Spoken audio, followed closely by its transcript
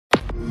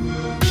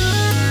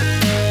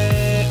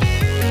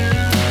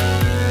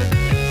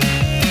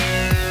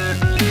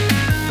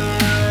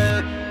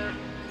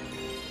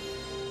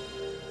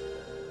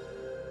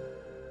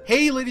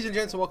Hey, ladies and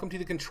gents, and welcome to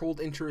the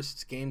Controlled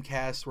Interests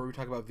Gamecast, where we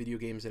talk about video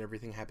games and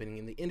everything happening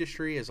in the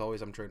industry. As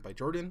always, I'm joined by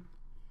Jordan.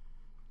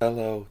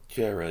 Hello,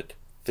 Jared.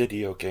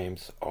 Video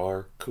games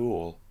are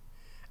cool.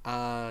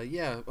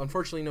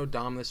 Unfortunately, no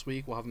Dom this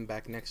week. We'll have him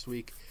back next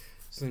week.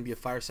 It's going to be a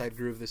fireside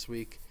groove this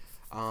week.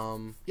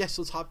 So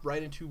let's hop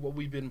right into what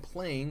we've been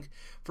playing.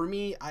 For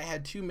me, I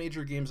had two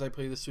major games I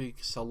played this week,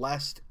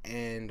 Celeste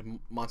and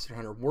Monster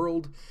Hunter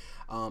World.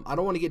 I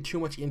don't want to get too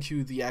much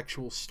into the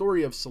actual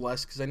story of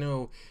Celeste, because I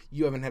know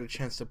you haven't had a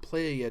chance to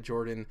play it yet,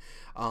 Jordan.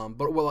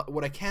 But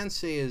what I can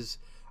say is,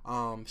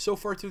 so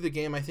far through the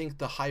game, I think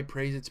the high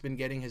praise it's been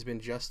getting has been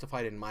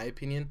justified, in my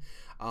opinion.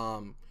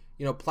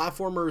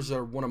 Platformers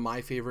are one of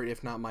my favorite,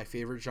 if not my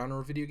favorite genre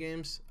of video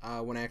games,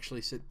 when I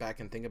actually sit back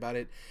and think about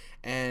it.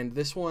 And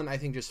this one, I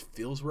think, just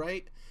feels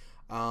right.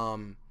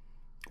 One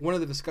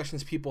of the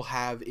discussions people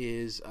have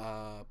is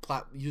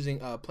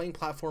playing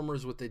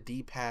platformers with a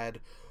D-pad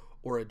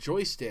or a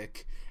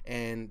joystick,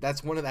 and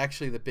that's one of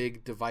the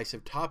big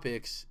divisive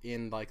topics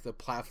in like the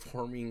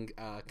platforming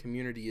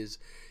community. Is,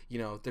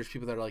 there's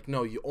people that are like,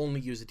 no, you only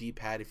use a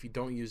D-pad. If you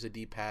don't use a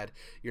D-pad,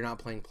 you're not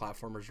playing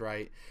platformers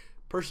right.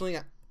 Personally,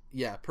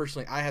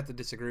 I have to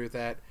disagree with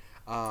that.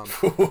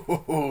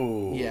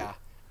 Yeah.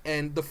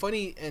 And the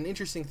funny and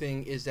interesting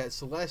thing is that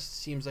Celeste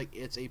seems like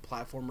it's a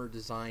platformer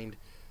designed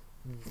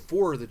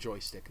for the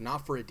joystick,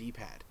 not for a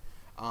D-pad,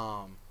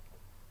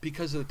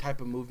 because of the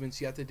type of movements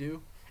you have to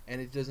do, and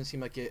it doesn't seem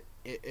like it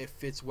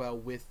fits well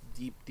with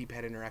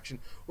D-pad interaction.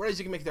 Whereas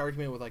you can make the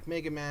argument with like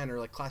Mega Man or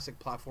like classic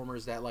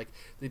platformers that like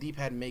the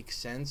D-pad makes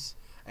sense,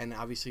 and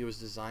obviously it was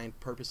designed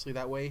purposely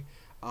that way.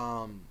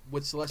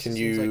 With Celeste, can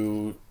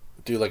you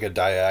do like a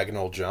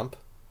diagonal jump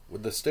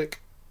with the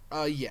stick?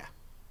 Yeah.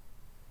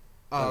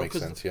 That makes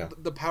sense, yeah.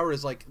 The power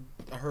is like,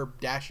 her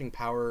dashing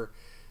power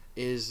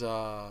is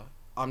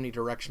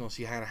omnidirectional,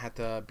 so you kind of have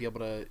to be able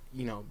to,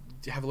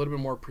 have a little bit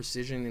more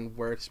precision in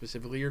where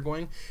specifically you're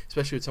going,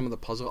 especially with some of the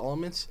puzzle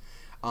elements.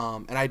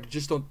 And I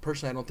just don't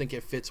think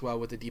it fits well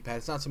with the D-pad.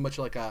 It's not so much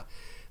like a,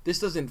 this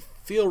doesn't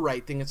feel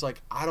right thing. It's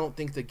like, I don't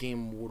think the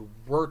game would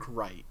work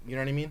right. You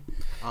know what I mean?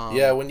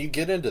 Yeah, when you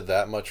get into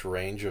that much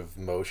range of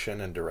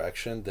motion and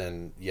direction,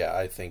 then yeah,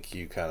 I think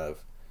you kind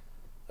of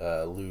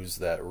lose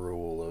that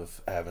rule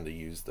of having to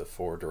use the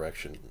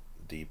 4-direction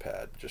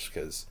D-pad, just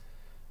because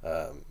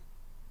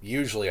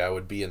usually I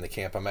would be in the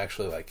camp. I'm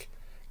actually like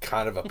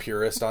kind of a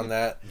purist on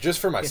that, just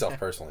for myself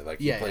personally.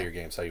 Like, you play your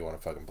games how you want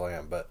to fucking play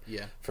them, but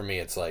for me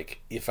it's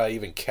like, if I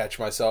even catch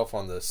myself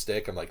on the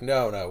stick, I'm like,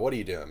 no, what are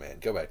you doing, man?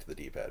 Go back to the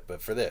D-pad.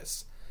 But for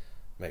this,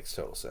 makes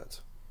total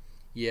sense.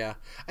 Yeah,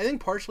 I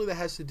think partially that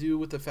has to do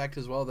with the fact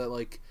as well that,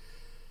 like,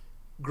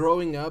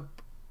 growing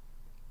up,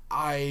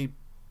 I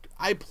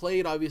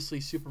played, obviously,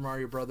 Super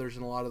Mario Brothers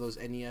and a lot of those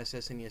NES,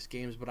 SNES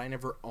games, but I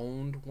never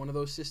owned one of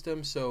those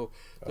systems, so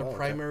the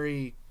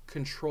primary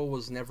control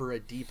was never a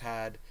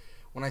D-pad.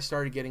 When I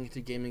started getting into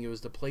gaming, it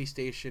was the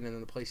PlayStation, and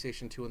then the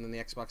PlayStation 2, and then the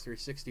Xbox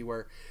 360,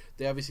 where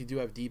they obviously do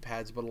have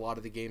D-pads, but a lot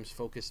of the games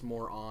focus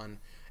more on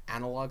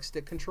analog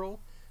stick control.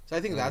 So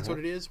I think that's what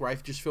it is, where I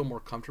just feel more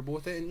comfortable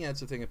with it. And yeah, it's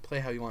the thing, play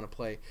how you want to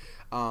play.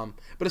 But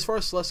as far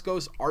as Celeste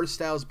goes, art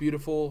style is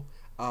beautiful.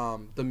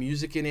 The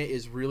music in it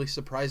is really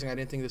surprising. I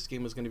didn't think this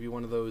game was going to be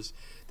one of those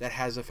that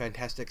has a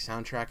fantastic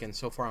soundtrack, and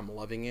so far I'm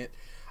loving it.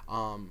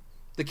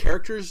 The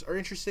characters are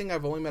interesting.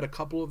 I've only met a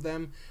couple of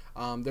them.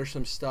 There's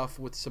some stuff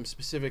with some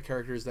specific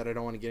characters that I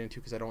don't want to get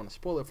into because I don't want to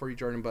spoil it for you,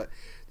 Jordan, but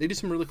they do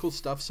some really cool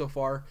stuff so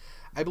far.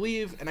 I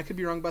believe, and I could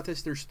be wrong about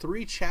this, there's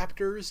 3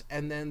 chapters,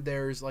 and then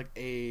there's like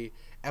a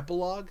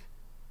epilogue.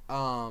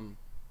 And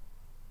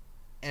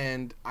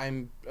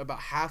I'm about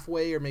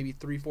halfway or maybe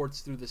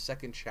 3/4 through the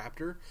second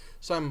chapter.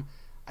 So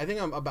I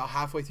think I'm about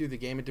halfway through the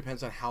game. It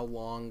depends on how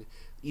long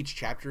each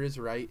chapter is,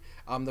 right?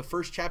 The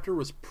first chapter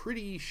was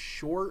pretty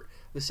short.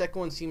 The second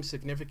one seems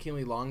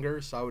significantly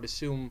longer, so I would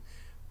assume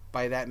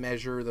by that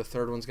measure the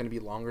third one's going to be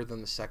longer than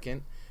the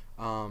second.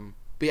 But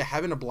yeah,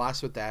 having a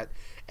blast with that.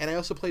 And I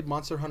also played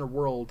Monster Hunter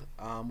World,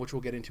 which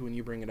we'll get into when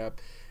you bring it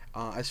up.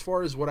 As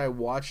far as what I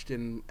watched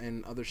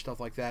and other stuff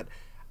like that,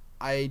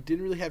 I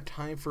didn't really have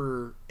time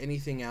for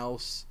anything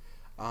else.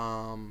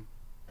 I'm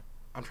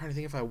trying to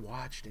think if I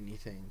watched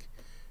anything.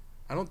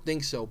 I don't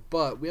think so,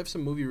 but we have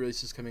some movie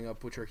releases coming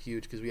up which are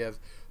huge, because we have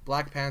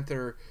Black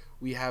Panther,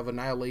 we have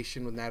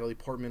Annihilation with Natalie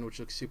Portman, which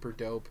looks super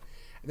dope,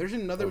 and there's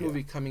another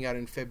movie coming out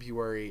in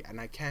February,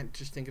 and I can't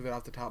just think of it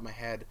off the top of my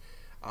head,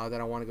 that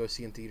I want to go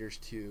see in theaters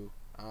too.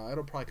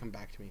 It'll probably come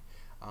back to me.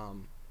 But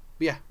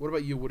yeah, what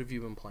about you? What have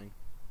you been playing?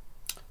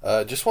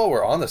 Just while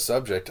we're on the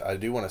subject, I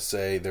do want to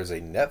say there's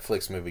a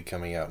Netflix movie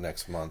coming out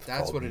next month.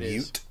 That's called what it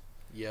Mute. is.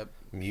 Yep.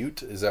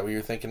 Mute, is that what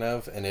you're thinking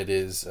of? And it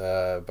is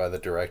by the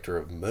director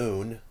of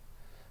Moon,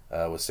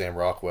 with Sam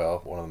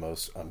Rockwell, one of the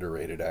most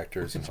underrated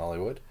actors in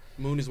Hollywood.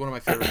 Moon is one of my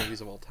favorite movies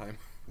of all time.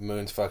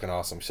 Moon's fucking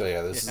awesome. So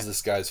yeah, this is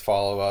this guy's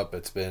follow-up.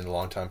 It's been a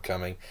long time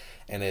coming,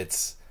 and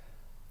it's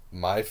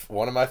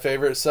one of my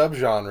favorite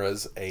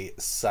subgenres, a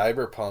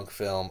cyberpunk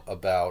film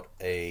about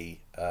a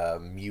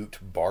mute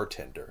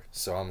bartender.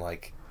 So I'm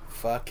like,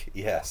 fuck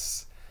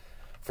yes.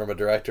 From a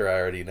director I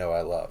already know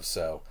I love.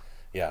 So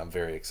yeah, I'm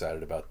very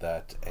excited about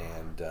that.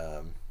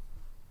 And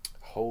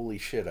holy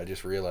shit, I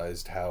just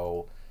realized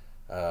how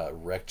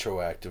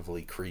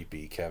retroactively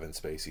creepy Kevin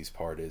Spacey's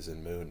part is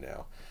in Moon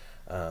now.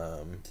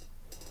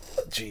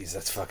 Jeez,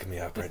 that's fucking me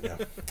up right now.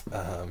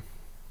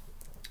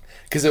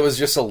 Because it was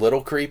just a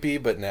little creepy,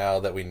 but now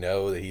that we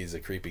know that he's a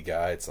creepy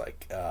guy, it's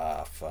like,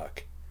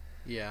 fuck.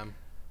 Yeah.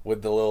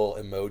 With the little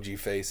emoji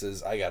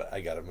faces, I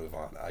gotta move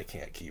on. I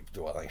can't keep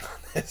dwelling on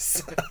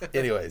this.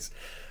 Anyways,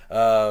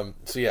 so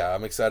yeah,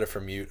 I'm excited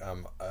for Mute.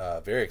 I'm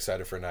very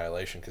excited for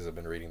Annihilation because I've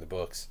been reading the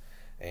books,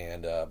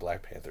 and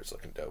Black Panther's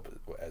looking dope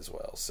as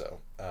well. So,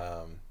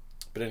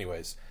 but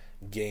anyways,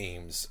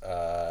 games.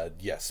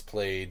 Yes,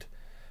 played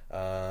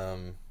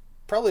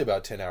probably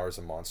about 10 hours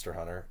of Monster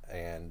Hunter,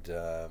 and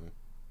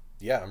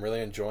yeah, I'm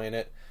really enjoying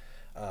it.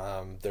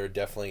 There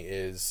definitely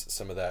is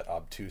some of that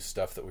obtuse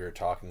stuff that we were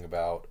talking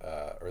about,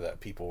 or that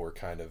people were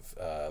kind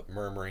of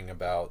murmuring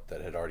about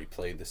that had already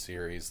played the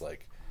series.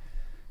 Like,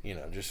 you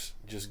know,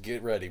 just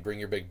get ready, bring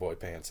your big boy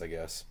pants, I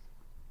guess.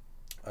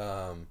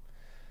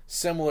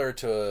 Similar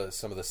to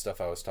some of the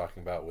stuff I was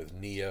talking about with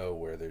Neo,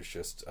 where there's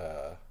just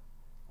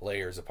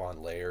layers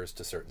upon layers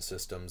to certain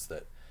systems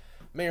that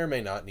may or may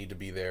not need to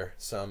be there.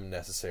 Some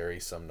necessary,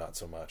 some not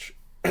so much.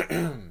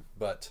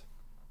 But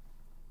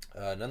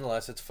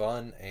nonetheless, it's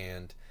fun,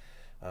 and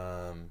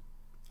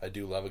I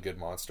do love a good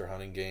monster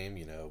hunting game,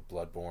 you know,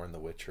 Bloodborne, The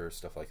Witcher,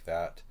 stuff like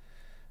that.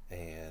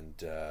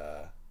 And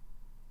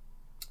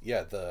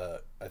yeah,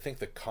 I think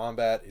the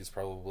combat is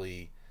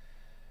probably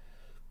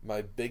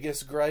my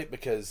biggest gripe,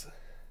 because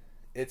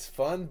it's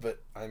fun,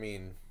 but I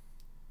mean,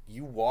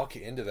 you walk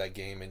into that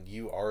game and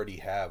you already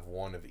have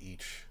one of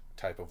each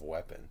type of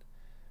weapon.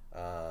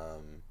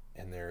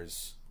 And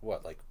there's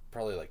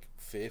probably like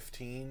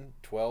 15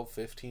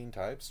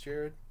 types,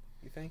 Jared,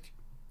 you think?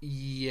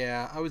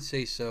 Yeah, I would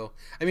say so.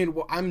 I mean,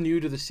 I'm new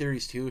to the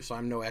series too, so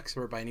I'm no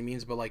expert by any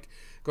means, but like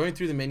going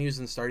through the menus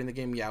and starting the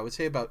game, yeah, I would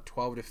say about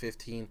 12 to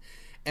 15.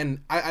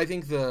 And I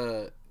think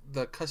the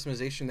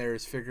customization there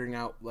is figuring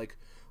out like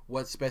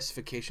what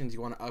specifications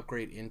you want to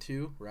upgrade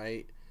into,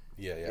 right?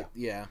 Yeah.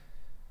 Yeah.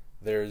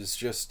 There's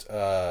just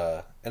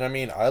and I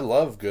mean, I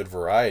love good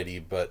variety,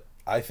 but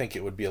I think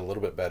it would be a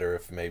little bit better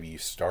if maybe you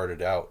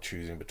started out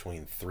choosing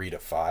between 3 to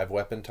 5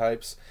 weapon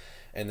types,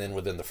 and then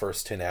within the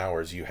first 10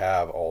 hours you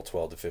have all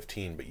 12 to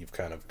 15, but you've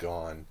kind of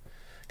gone,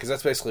 because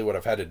that's basically what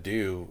I've had to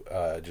do,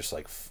 just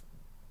like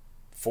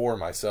for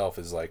myself,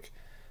 is like,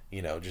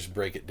 you know, just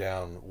break it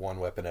down one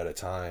weapon at a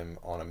time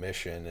on a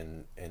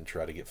mission, and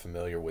try to get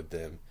familiar with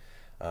them,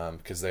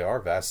 because they are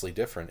vastly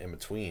different in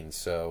between.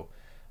 So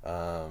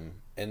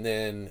and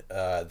then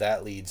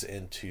that leads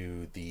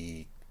into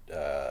the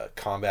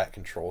combat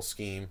control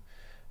scheme,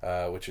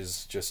 which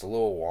is just a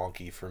little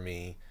wonky for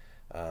me,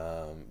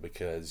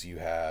 because you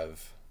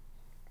have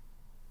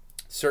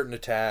certain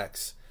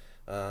attacks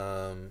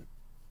that,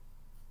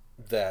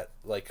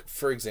 like,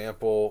 for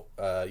example,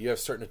 you have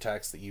certain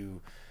attacks that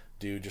you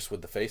do just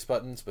with the face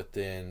buttons, but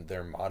then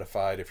they're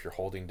modified if you're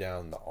holding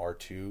down the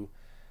R2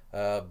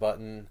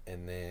 button,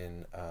 and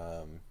then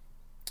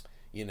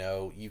you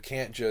know, you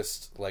can't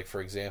just, like,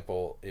 for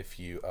example, if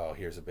you,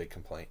 here's a big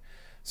complaint.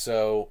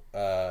 So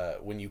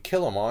when you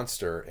kill a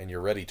monster and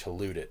you're ready to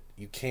loot it,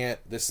 you can't,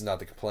 this is not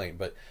the complaint,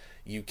 but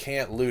you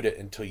can't loot it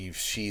until you've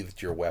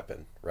sheathed your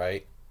weapon,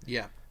 right?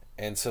 Yeah.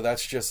 And so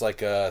that's just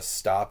like a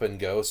stop and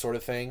go sort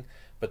of thing.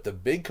 But the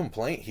big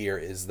complaint here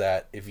is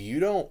that if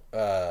you don't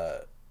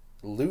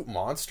loot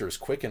monsters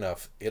quick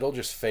enough, it'll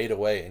just fade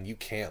away and you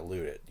can't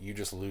loot it. You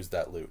just lose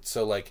that loot.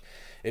 So, like,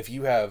 if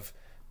you have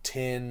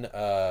 10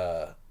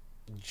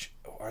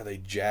 are they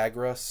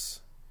Jagras?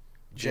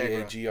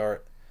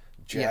 Jagr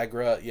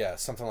Jagra, yeah,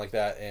 something like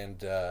that. And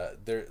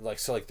they're like,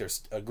 so like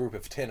there's a group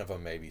of 10 of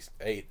them, maybe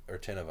 8 or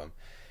 10 of them.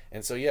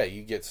 And so yeah,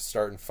 you get to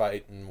start and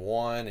fight in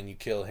one and you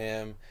kill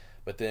him,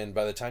 but then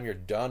by the time you're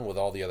done with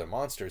all the other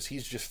monsters,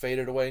 he's just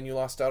faded away and you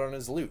lost out on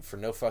his loot for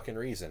no fucking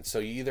reason. So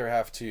you either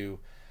have to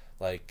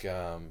like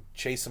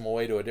chase him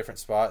away to a different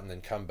spot and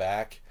then come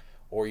back,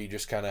 or you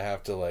just kind of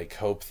have to like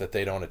hope that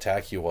they don't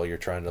attack you while you're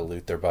trying to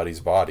loot their buddy's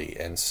body.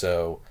 And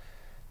so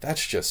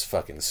that's just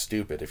fucking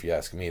stupid, if you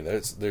ask me.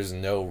 There's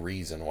no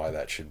reason why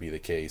that should be the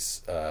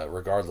case,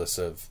 regardless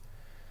of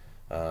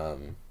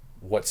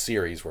what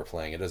series we're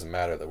playing. It doesn't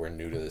matter that we're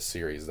new to this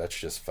series. That's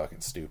just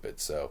fucking stupid.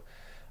 So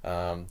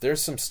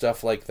there's some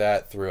stuff like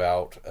that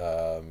throughout,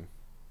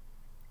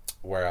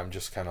 where I'm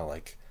just kind of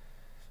like,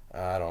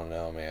 I don't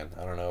know, man.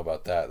 I don't know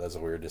about that. That's a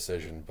weird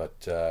decision.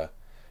 But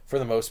for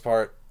the most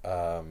part,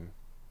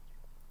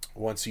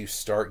 once you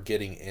start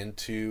getting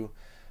into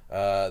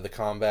the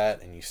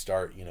combat and you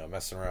start, you know,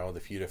 messing around with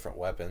a few different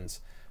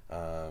weapons,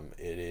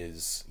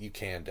 you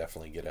can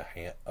definitely get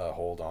a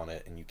hold on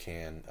it, and you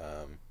can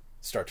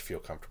start to feel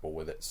comfortable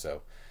with it.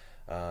 So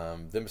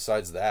then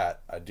besides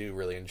that, I do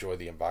really enjoy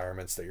the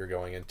environments that you're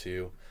going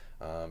into,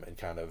 and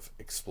kind of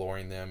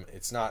exploring them.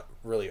 It's not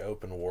really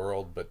open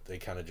world, but they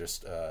kind of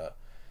just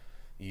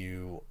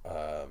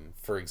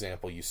for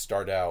example, you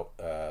start out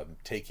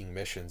taking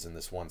missions in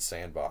this one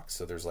sandbox.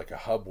 So there's like a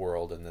hub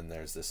world, and then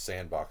there's this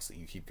sandbox that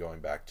you keep going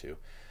back to.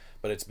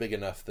 but it's big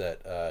enough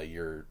that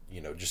you're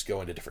just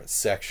go into different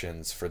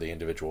sections for the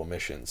individual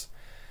missions.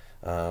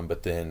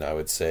 But then I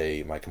would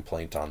say my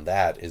complaint on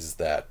that is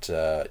that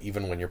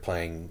even when you're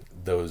playing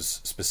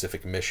those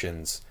specific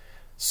missions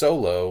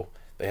solo,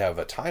 they have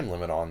a time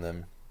limit on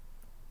them,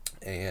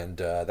 and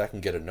that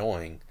can get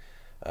annoying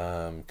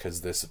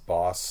because this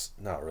boss,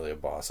 not really a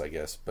boss I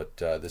guess, but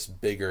this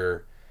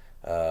bigger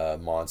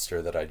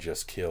monster that I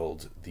just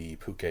killed, the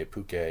Puke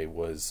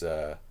was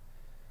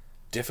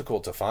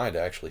difficult to find. I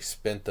actually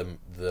spent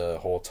the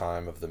whole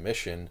time of the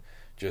mission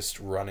just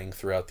running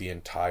throughout the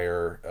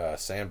entire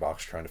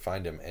sandbox trying to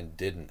find him, and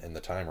didn't, and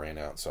the time ran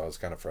out, so I was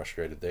kind of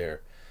frustrated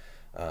there.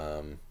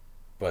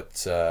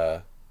 But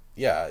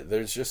yeah,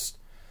 there's just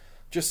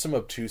some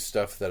obtuse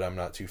stuff that I'm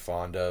not too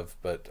fond of,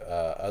 but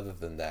other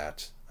than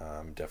that,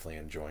 I'm definitely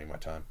enjoying my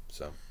time.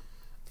 So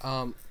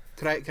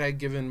could I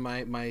give in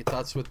my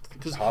thoughts with,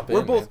 because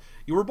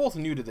we're both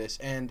new to this,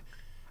 and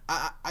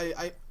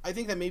I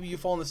think that maybe you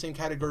fall in the same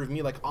category of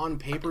me. Like, on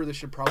paper, this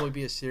should probably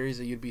be a series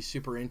that you'd be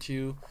super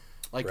into,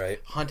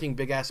 like hunting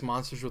big ass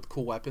monsters with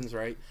cool weapons,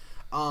 right?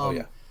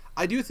 Yeah.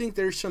 I do think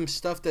there's some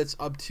stuff that's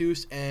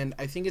obtuse, and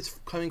I think it's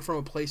coming from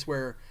a place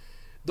where,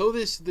 though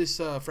this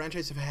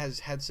franchise has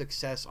had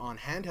success on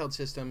handheld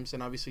systems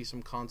and obviously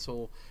some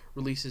console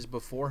releases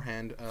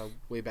beforehand,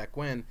 way back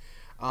when,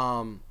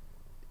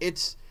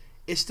 it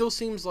still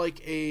seems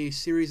like a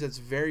series that's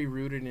very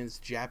rooted in its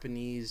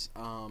Japanese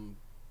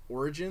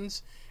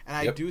origins, and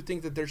I do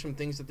think that there's some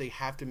things that they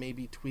have to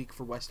maybe tweak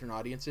for Western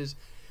audiences.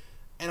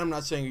 And I'm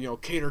not saying,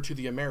 cater to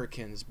the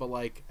Americans, but,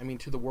 like, I mean,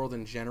 to the world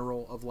in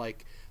general, of,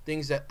 like,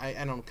 things that I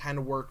don't kind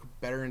of work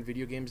better in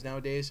video games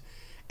nowadays.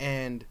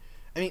 And,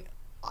 I mean,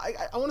 I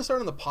want to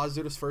start on the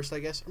positives first, I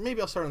guess. Or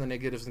maybe I'll start on the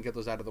negatives and get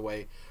those out of the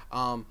way.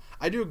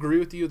 I do agree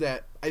with you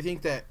that I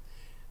think that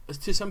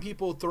to some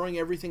people, throwing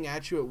everything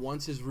at you at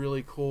once is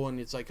really cool, and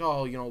it's like,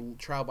 oh,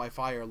 trial by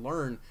fire,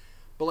 learn.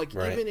 But, like,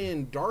 even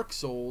in Dark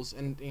Souls,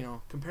 and,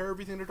 compare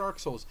everything to Dark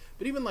Souls,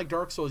 but even, like,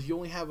 Dark Souls, you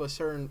only have a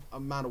certain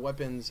amount of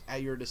weapons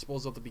at your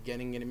disposal at the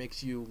beginning, and it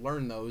makes you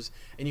learn those,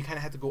 and you kind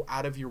of have to go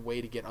out of your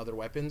way to get other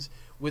weapons.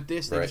 With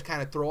this, they just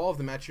kind of throw all of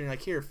them at you, and you're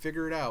like, here,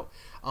 figure it out.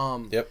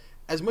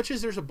 As much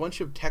as there's a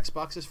bunch of text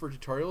boxes for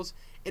tutorials,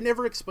 it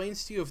never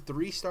explains to you if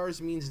 3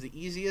 stars means the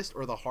easiest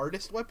or the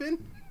hardest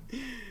weapon.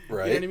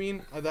 Right. You know what I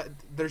mean?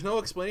 There's no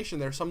explanation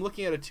there. So I'm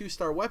looking at a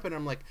 2-star weapon, and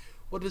I'm like,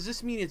 well, does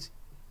this mean it's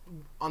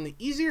on the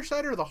easier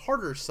side or the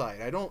harder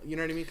side? I don't, you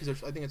know what I mean?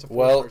 Because I think it's a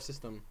 4-star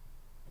system.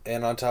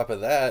 And on top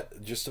of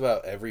that, just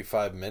about every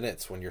 5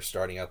 minutes when you're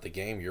starting out the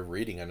game, you're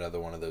reading another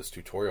one of those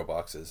tutorial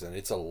boxes, and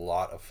it's a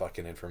lot of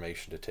fucking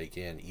information to take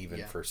in,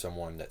 even for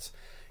someone that's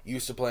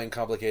used to playing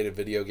complicated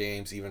video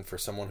games, even for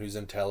someone who's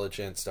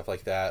intelligent, stuff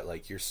like that.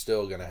 Like, you're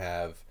still going to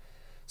have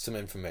some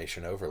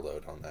information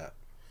overload on that.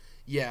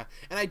 Yeah,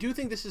 and I do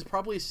think this is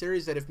probably a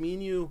series that if me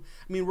and you,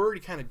 I mean, we're already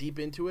kind of deep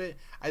into it.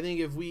 I think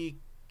if we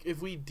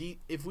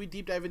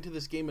deep dive into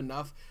this game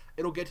enough,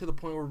 it'll get to the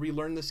point where we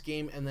learn this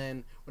game, and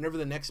then whenever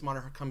the next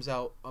Monster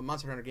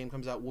Hunter game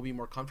comes out, we'll be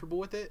more comfortable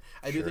with it.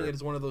 I do think it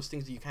is one of those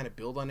things that you kind of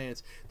build on, and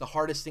it's the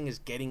hardest thing is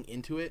getting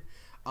into it.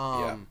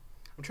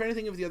 I'm trying to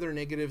think of the other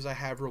negatives I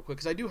have real quick,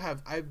 because I do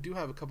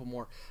have a couple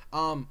more.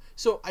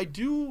 So I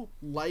do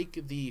like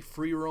the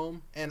free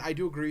roam, and I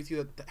do agree with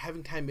you that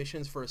having time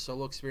missions for a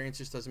solo experience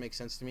just doesn't make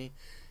sense to me.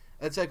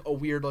 That's like a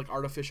weird, like,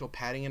 artificial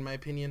padding, in my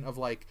opinion, of,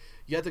 like,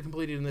 you have to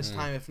complete it in this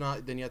time. If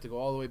not, then you have to go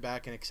all the way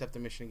back and accept the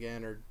mission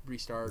again or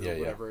restart or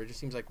whatever. It just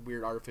seems like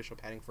weird artificial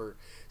padding for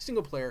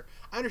single player.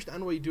 I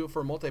understand why you do it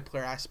for a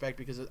multiplayer aspect,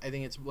 because I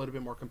think it's a little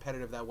bit more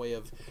competitive that way,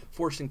 of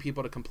forcing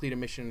people to complete a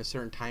mission in a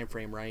certain time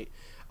frame, right?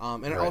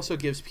 And it also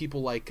gives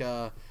people, like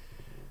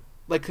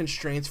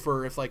constraints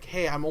for, if, like,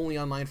 hey, I'm only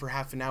online for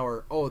half an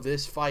hour. Oh,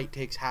 this fight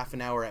takes half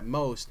an hour at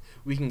most.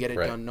 We can get it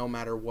done no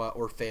matter what,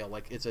 or fail.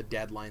 Like, it's a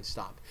deadline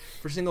stop.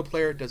 For single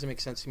player, it doesn't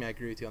make sense to me. I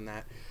agree with you on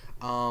that.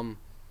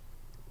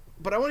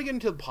 But I want to get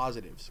into the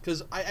positives,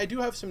 because I do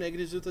have some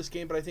negatives with this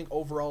game, but I think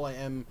overall I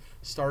am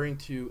starting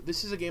to...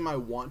 This is a game I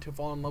want to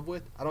fall in love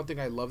with. I don't think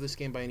I love this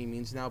game by any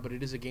means now, but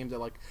it is a game that,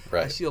 like,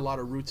 I see a lot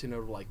of roots in it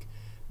of, like,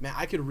 man,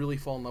 I could really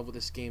fall in love with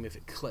this game if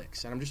it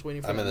clicks, and I'm just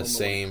waiting for that moment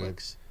when it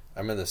clicks.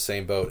 I'm in the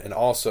same boat. And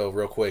also,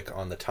 real quick,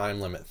 on the time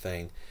limit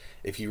thing,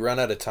 if you run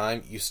out of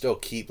time, you still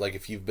keep, like,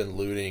 if you've been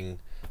looting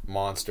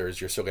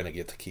monsters, you're still going to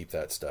get to keep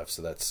that stuff.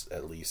 So that's,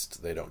 at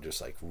least, they don't just,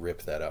 like,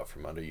 rip that out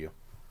from under you.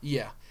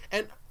 Yeah.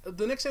 And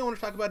the next thing I want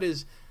to talk about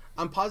is,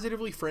 I'm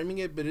positively framing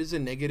it, but it is a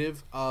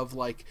negative of,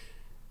 like,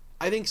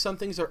 I think some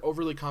things are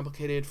overly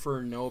complicated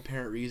for no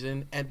apparent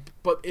reason,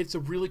 but it's a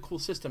really cool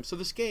system. So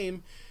this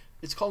game,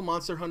 it's called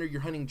Monster Hunter.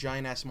 You're hunting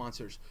giant-ass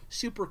monsters.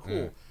 Super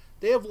cool.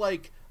 They have,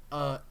 like,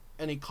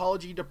 an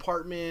ecology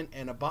department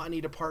and a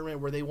botany department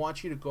where they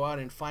want you to go out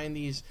and find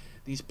these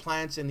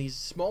plants and these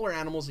smaller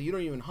animals that you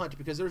don't even hunt,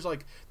 because there's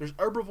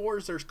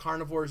herbivores, there's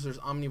carnivores, there's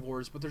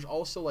omnivores, but there's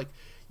also, like,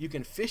 you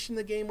can fish in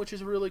the game, which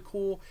is really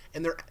cool.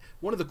 And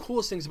one of the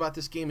coolest things about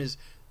this game is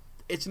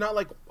it's not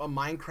like a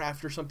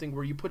Minecraft or something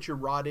where you put your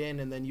rod in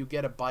and then you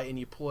get a bite and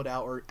you pull it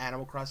out, or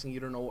Animal Crossing, you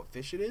don't know what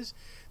fish it is.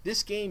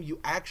 This game, you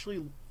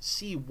actually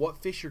see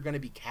what fish you're going to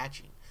be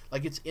catching.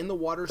 Like, it's in the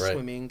water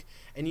swimming,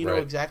 and you know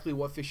exactly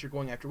what fish you're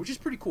going after, which is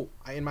pretty cool,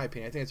 in my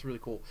opinion. I think it's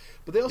really cool.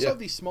 But they also have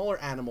these smaller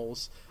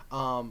animals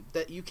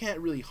that you can't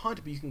really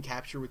hunt, but you can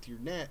capture with your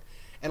net.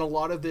 And a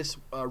lot of this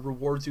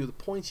rewards you the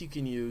points you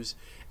can use,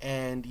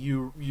 and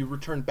you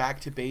return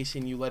back to base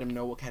and you let them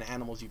know what kind of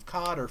animals you've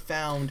caught or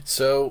found.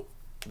 So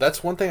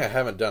that's one thing I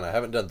haven't done. I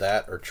haven't done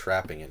that or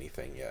trapping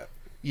anything yet.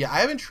 Yeah,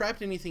 I haven't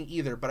trapped anything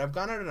either, but I've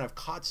gone out and I've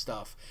caught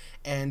stuff.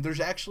 And there's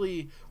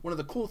actually, one of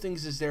the cool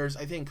things is there's,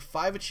 I think,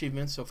 5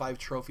 achievements, so 5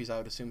 trophies, I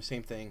would assume,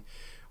 same thing.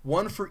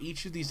 One for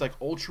each of these, like,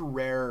 ultra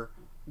rare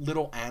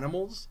little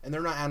animals. And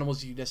they're not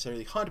animals you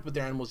necessarily hunt, but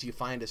they're animals you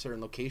find at certain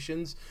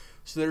locations.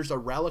 So there's a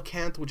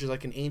relicanth, which is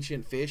like an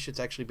ancient fish. It's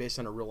actually based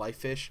on a real life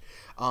fish.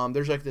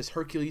 There's like this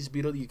Hercules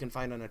beetle that you can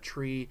find on a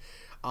tree.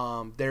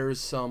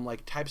 There's some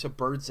like types of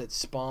birds that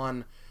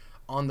spawn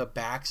on the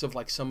backs of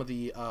like some of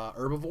the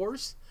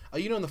herbivores.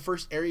 You know, in the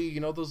first area,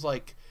 you know those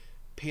like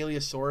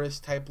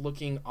Paleosaurus type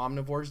looking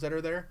omnivores that are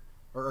there,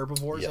 or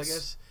herbivores, I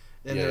guess.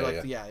 And they're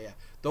like,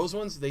 those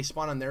ones, they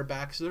spawn on their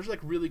back. So there's like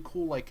really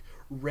cool, like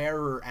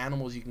rarer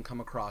animals you can come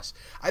across.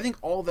 I think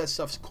all of that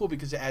stuff's cool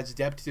because it adds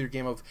depth to your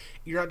game. Of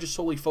you're not just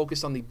solely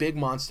focused on the big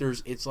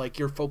monsters. It's like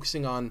you're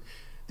focusing on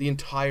the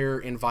entire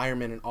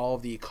environment and all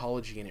of the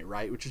ecology in it,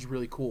 right? Which is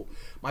really cool.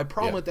 My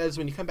problem with that is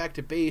when you come back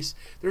to base,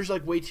 there's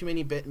like way too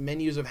many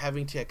menus of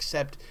having to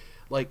accept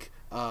like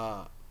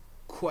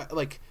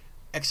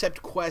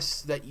accept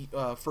quests that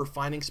for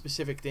finding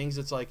specific things.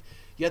 It's like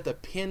you have to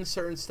pin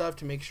certain stuff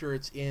to make sure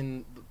it's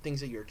in things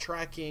that you're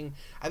tracking.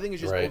 I think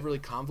it's just overly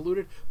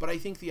convoluted, but I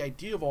think the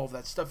idea of all of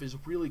that stuff is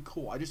really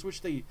cool. I just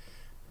wish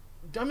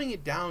dumbing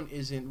it down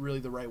isn't really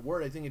the right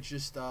word. I think it's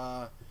just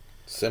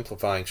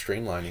simplifying,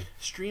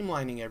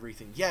 streamlining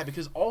everything. Yeah,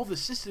 because all the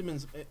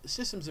systems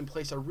in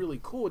place are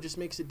really cool. It just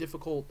makes it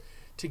difficult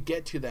to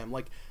get to them.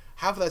 Like,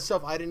 half of that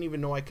stuff I didn't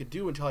even know I could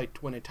do until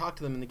when I talked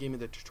to them and they gave me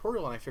the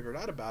tutorial and I figured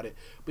out about it.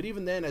 But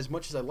even then, as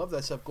much as I love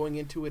that stuff, going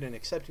into it and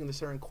accepting the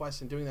certain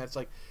quests and doing that,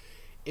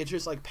 it's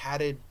just like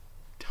padded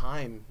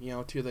time, you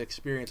know, to the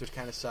experience, which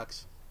kind of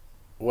sucks.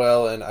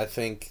 Well, and I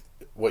think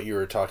what you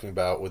were talking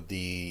about with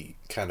the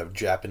kind of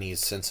Japanese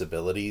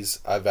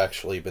sensibilities, I've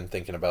actually been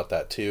thinking about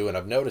that too, and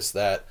I've noticed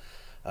that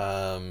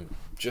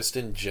just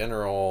in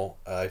general,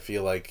 I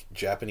feel like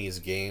Japanese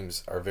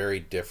games are very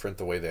different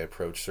the way they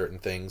approach certain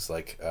things,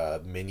 like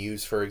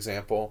menus, for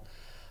example,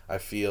 I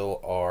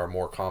feel are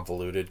more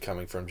convoluted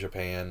coming from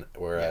Japan,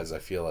 whereas I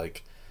feel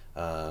like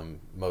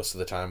most of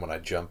the time when I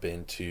jump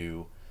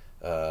into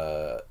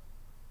a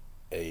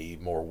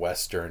more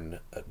Western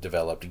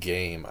developed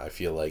game, I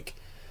feel like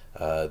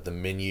the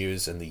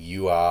menus and the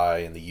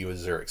UI and the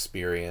user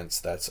experience,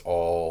 that's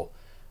all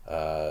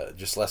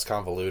just less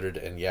convoluted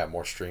and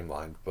more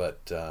streamlined.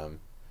 But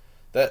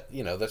that,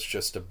 you know, that's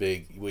just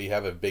we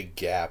have a big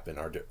gap in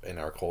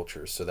our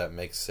culture, so that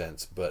makes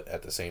sense. But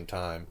at the same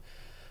time,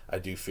 I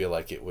do feel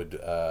like it would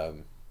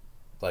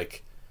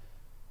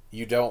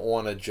you don't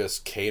want to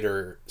just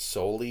cater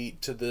solely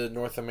to the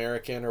North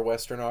American or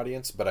Western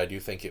audience, but I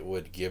do think it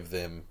would give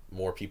them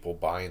more people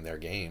buying their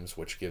games,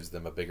 which gives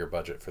them a bigger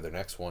budget for their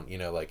next one. You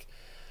know, like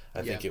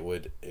I think it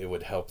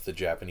would help the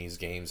Japanese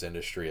games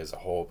industry as a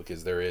whole,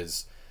 because there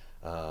is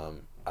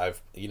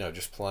I've, you know,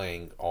 just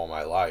playing all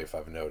my life,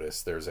 I've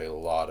noticed there's a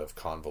lot of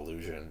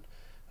convolution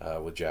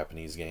with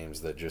Japanese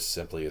games that just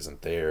simply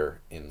isn't there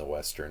in the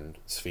Western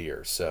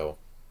sphere. So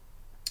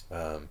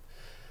that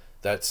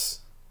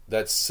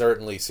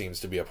certainly seems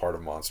to be a part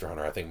of Monster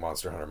Hunter. I think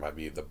Monster Hunter might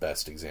be the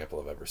best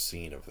example I've ever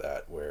seen of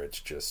that, where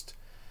it's just,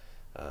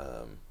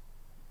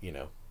 you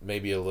know,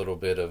 maybe a little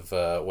bit of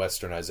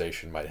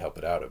westernization might help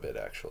it out a bit,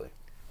 actually.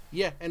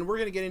 Yeah, and we're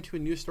going to get into a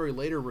news story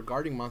later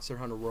regarding Monster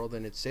Hunter World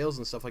and its sales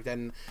and stuff like that.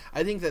 And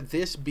I think that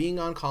this being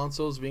on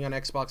consoles, being on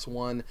Xbox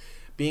One,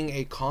 being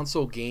a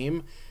console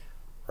game,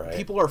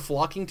 people are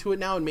flocking to it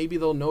now, and maybe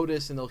they'll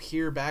notice and they'll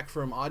hear back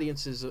from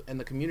audiences and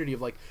the community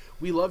of like,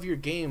 we love your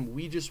game,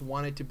 we just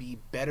want it to be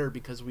better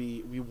because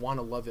we want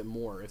to love it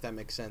more, if that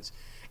makes sense.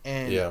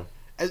 And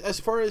as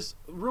far as,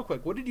 real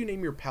quick, what did you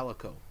name your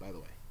Palico, by the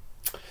way?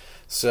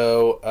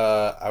 So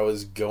I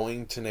was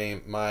going to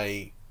name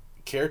my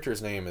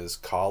character's name is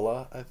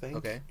Kala, I think.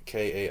 Okay.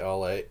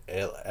 Kala.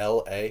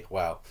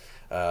 Wow.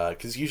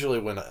 Because usually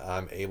when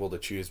I'm able to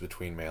choose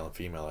between male and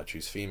female, I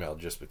choose female,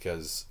 just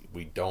because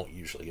we don't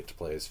usually get to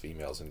play as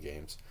females in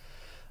games.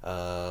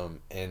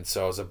 And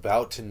so I was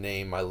about to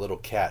name my little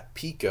cat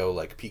Pico,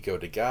 like Pico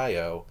de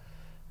Gallo,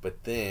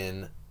 but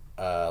then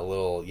a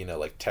little, you know,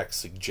 like text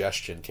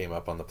suggestion came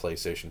up on the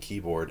PlayStation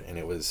keyboard, and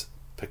it was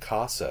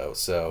Picasso.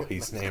 So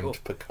he's named cool.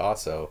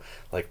 Picasso,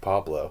 like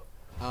Pablo.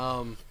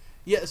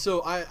 Yeah,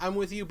 so I'm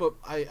with you, but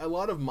a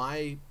lot of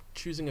my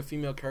choosing of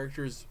female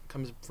characters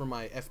comes from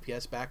my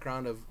FPS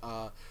background of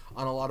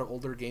on a lot of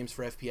older games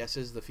for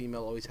FPSs, the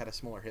female always had a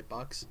smaller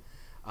hitbox.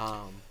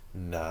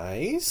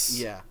 Nice.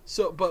 Yeah.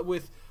 So, but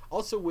with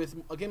Also, with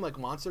a game like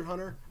Monster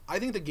Hunter, I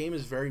think the game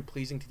is very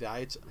pleasing to the eye.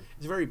 It's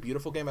a very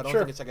beautiful game. I don't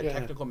Sure. think it's like a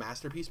technical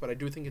masterpiece, but I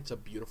do think it's a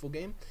beautiful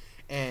game.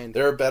 And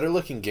There are better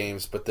looking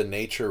games, but the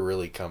nature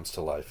really comes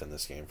to life in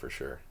this game for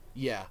sure.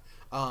 yeah.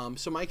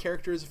 So my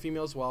character is a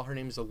female as well. Her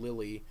name is a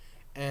Lily.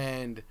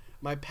 And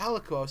my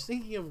Palico, I was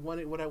thinking of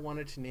what I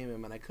wanted to name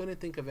him, and I couldn't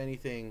think of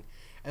anything.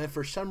 And then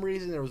for some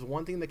reason, there was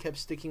one thing that kept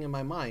sticking in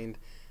my mind.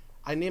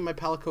 I named my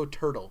Palico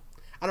Turtle.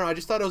 I don't know. I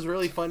just thought it was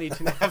really funny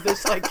to have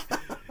this like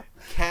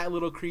cat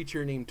little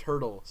creature named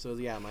Turtle. So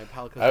yeah, my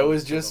Palico. I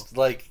was just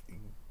like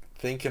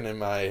thinking in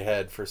my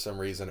head for some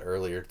reason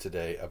earlier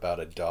today about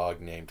a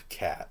dog named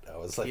Cat. I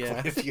was like, Yeah.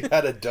 what if you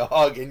had a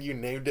dog and you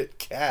named it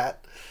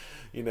Cat?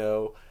 You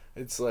know,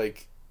 it's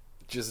like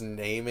just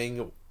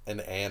naming an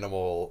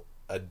animal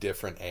a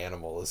different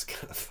animal is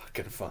kind of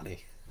fucking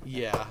funny.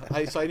 Yeah,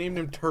 so I named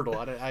him Turtle.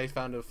 I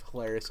found it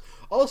hilarious.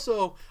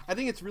 Also, I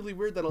think it's really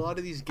weird that a lot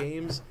of these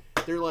games,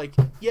 they're like,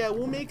 yeah,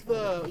 we'll make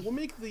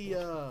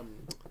the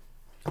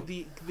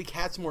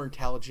cats more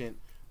intelligent,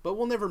 but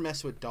we'll never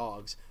mess with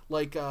dogs.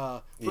 Like,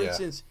 for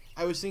instance,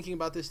 I was thinking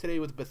about this today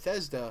with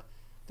Bethesda.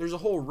 There's a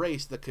whole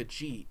race, the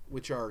Khajiit,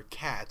 which are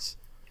cats.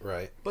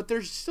 Right. But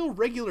there's still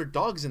regular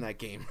dogs in that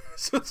game.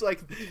 So it's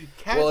like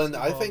cats. Well, and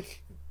I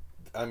think,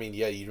 I mean,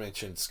 yeah, you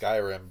mentioned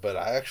Skyrim, but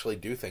I actually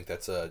do think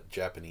that's a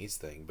Japanese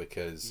thing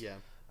because,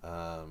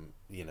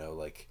 you know,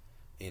 like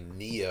in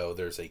Neo,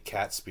 there's a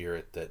cat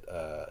spirit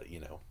that, you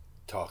know,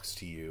 talks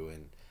to you,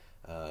 and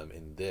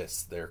in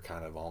this, they're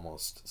kind of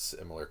almost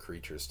similar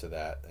creatures to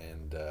that,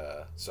 and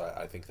so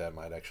I think that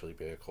might actually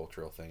be a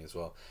cultural thing as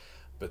well.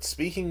 But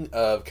speaking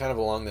of kind of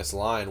along this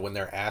line, when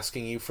they're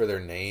asking you for their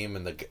name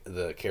and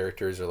the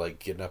characters are like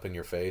getting up in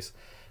your face,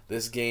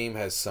 this game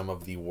has some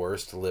of the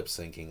worst lip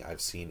syncing I've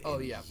seen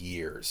in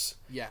years.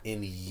 Yeah.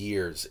 In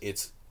years.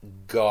 It's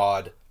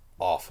god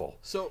awful.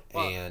 So,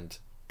 and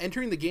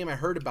entering the game, I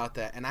heard about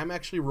that, and I'm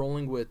actually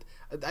rolling with...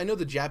 I know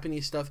the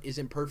Japanese stuff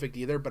isn't perfect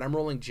either, but I'm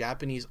rolling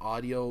Japanese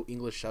audio,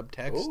 English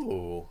subtext.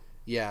 Ooh.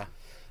 Yeah.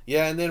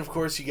 Yeah, and then, of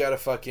course, you got a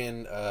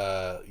fucking,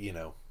 you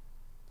know,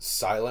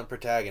 silent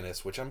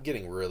protagonist, which I'm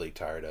getting really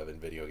tired of in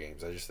video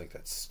games. I just think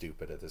that's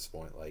stupid at this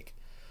point. Like,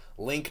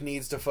 Link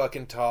needs to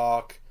fucking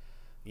talk.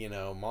 You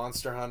know,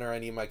 Monster Hunter, I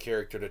need my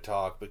character to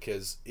talk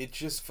because it's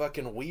just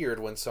fucking weird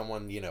when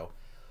someone, you know,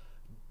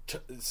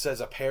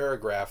 says a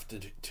paragraph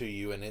to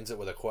you and ends it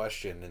with a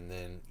question, and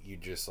then you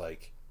just,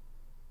 like,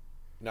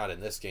 not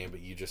in this game,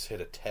 but you just hit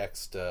a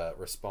text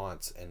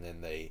response, and then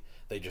they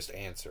just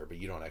answer, but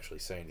you don't actually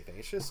say anything.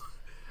 It's just,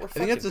 we're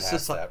fucking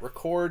past that.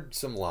 Record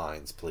some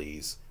lines,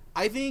 please.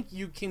 I think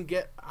you can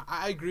get...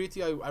 I agree with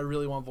you. I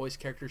really want voice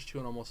characters, too,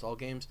 in almost all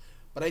games.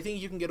 But I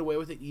think you can get away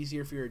with it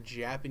easier if you're a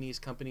Japanese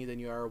company than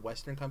you are a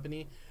Western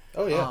company.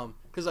 Oh, yeah.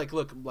 Because, like,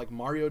 look, like,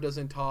 Mario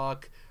doesn't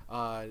talk.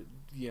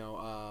 You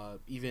know,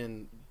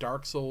 even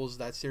Dark Souls,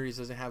 that series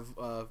doesn't have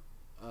voice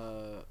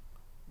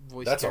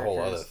That's characters. a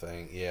whole other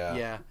thing, yeah.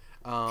 Yeah.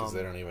 Because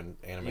they don't even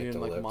animate the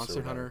like lips Monster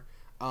or Hunter.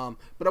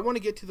 But I want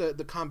to get to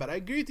the combat. I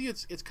agree with you.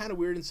 It's kind of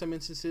weird in some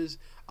instances.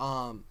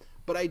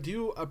 But I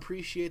do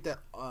appreciate that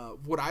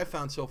what I've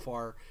found so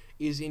far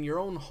is in your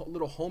own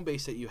little home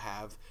base that you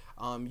have,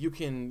 you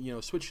can, you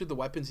know, switch to the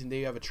weapons, and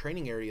they have a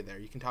training area there.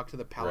 You can talk to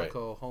the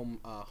Palico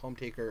home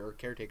taker or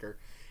caretaker.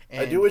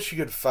 And I do wish you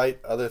could fight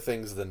other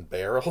things than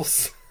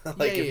barrels.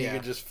 Like if you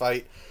could just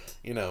fight,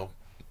 you know,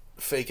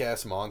 fake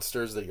ass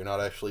monsters that you're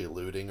not actually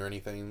looting or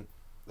anything,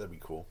 that'd be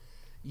cool.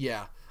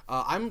 Yeah.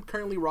 I'm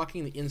currently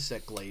rocking the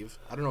Insect Glaive.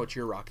 I don't know what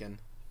you're rocking.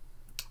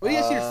 Well,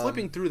 yes, you're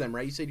flipping through them,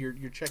 right? You said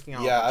you're checking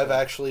out. Yeah, I've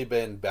actually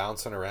been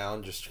bouncing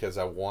around just because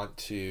I want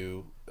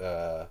to.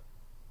 I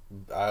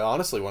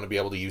honestly want to be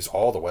able to use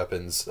all the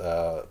weapons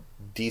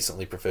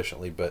decently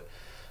proficiently, but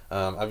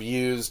I've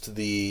used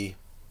the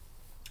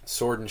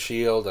sword and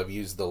shield. I've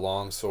used the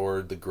long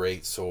sword, the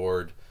great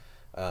sword,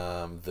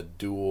 the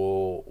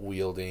dual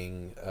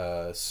wielding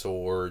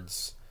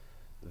swords,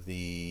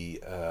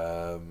 the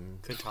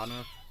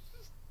Katana.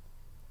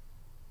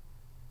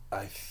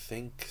 I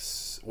think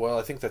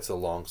that's a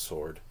long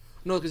sword.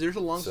 No, because there's a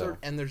long sword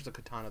and there's the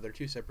katana. They're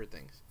two separate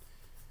things.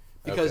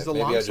 Because the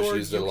long sword, maybe I just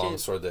used the long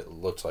sword that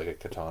looks like a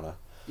katana.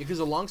 Because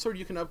the long sword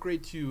you can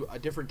upgrade to a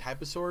different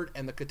type of sword,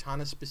 and the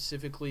katana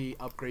specifically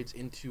upgrades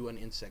into an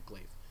insect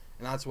glaive,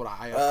 and that's what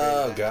I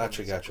upgraded. Oh,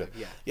 gotcha.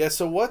 Yeah. Yeah.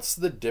 So what's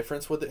the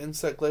difference with the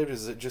insect glaive?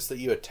 Is it just that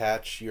you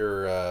attach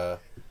your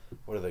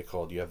what are they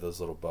called? You have those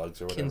little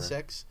bugs or whatever.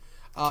 Kinsects.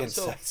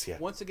 Yeah.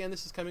 Once again,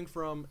 this is coming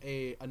from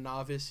a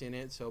novice in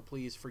it, so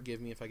please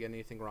forgive me if I get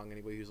anything wrong.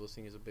 Anybody who's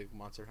listening is a big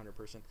Monster Hunter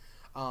person.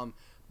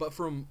 But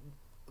from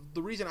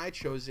the reason I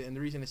chose it and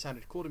the reason it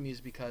sounded cool to me is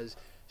because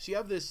so you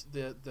have this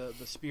the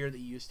spear that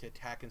you use to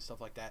attack and stuff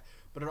like that,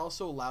 but it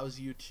also allows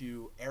you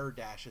to air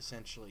dash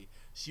essentially.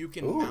 So you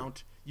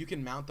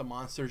can mount the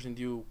monsters and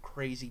do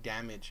crazy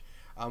damage,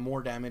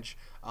 more damage.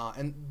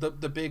 And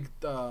the big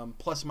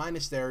plus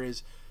minus there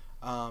is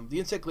the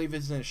insect glaive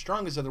isn't as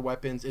strong as other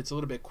weapons. It's a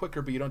little bit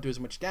quicker, but you don't do as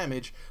much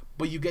damage.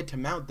 But you get to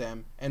mount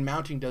them, and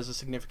mounting does a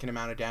significant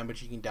amount of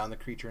damage. You can down the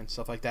creature and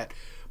stuff like that.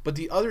 But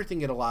the other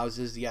thing it allows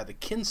is the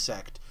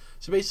Kinsect.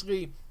 So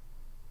basically,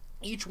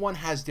 each one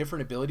has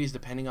different abilities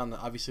depending on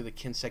obviously the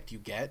Kinsect you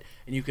get,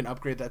 and you can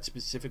upgrade that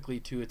specifically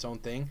to its own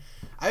thing.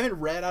 I haven't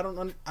read. I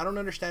don't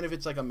understand if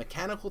it's like a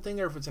mechanical thing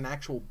or if it's an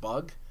actual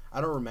bug.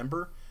 I don't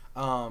remember,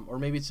 or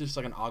maybe it's just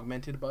like an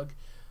augmented bug.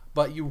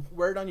 But you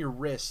wear it on your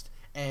wrist,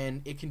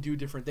 and it can do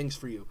different things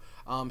for you.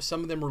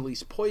 Some of them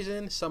release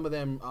poison. Some of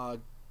them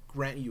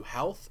grant you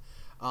health.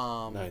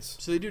 Nice.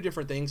 So they do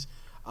different things.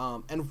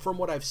 And from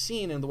what I've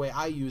seen and the way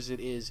I use it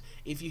is,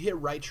 if you hit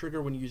right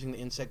trigger when using the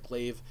insect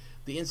glaive,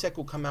 the insect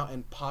will come out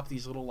and pop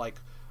these little like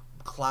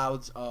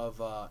clouds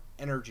of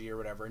energy or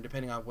whatever, and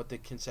depending on what the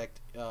Kinsect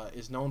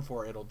is known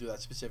for, it'll do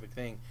that specific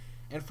thing.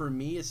 And for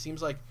me, it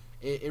seems like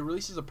it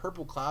releases a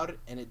purple cloud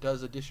and it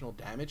does additional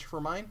damage for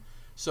mine.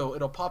 So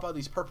it'll pop out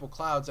these purple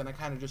clouds, and I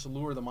kind of just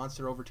lure the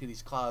monster over to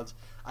these clouds.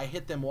 I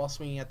hit them while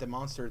swinging at the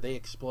monster. They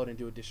explode and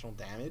do additional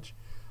damage.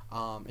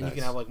 And nice. You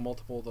can have like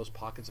multiple of those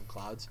pockets of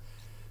clouds.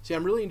 So yeah,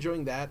 I'm really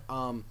enjoying that.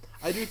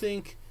 I do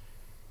think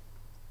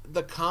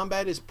the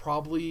combat is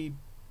probably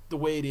the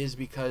way it is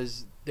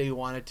because they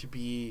want it to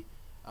be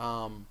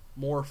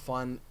more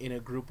fun in a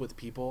group with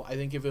people. I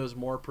think if it was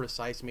more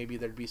precise, maybe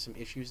there'd be some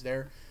issues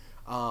there.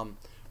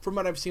 From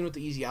what I've seen with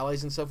the Easy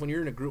Allies and stuff, when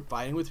you're in a group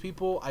fighting with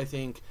people, I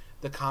think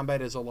the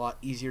combat is a lot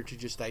easier to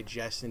just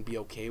digest and be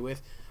okay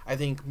with. I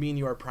think me and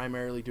you are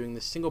primarily doing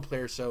this single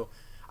player, so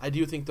I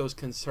do think those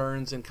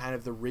concerns and kind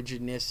of the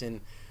rigidness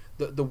and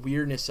the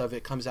weirdness of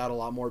it comes out a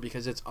lot more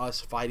because it's us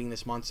fighting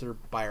this monster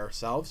by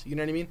ourselves. You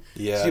know what I mean?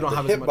 Yeah. So you don't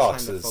have as much time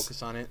to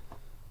focus on it.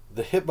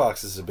 The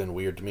hitboxes have been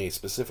weird to me,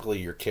 specifically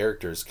your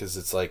characters, because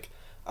it's like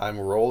I'm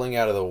rolling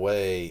out of the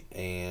way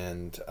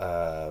and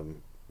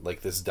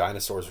like this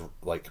dinosaur's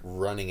like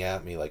running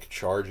at me, like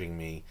charging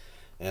me,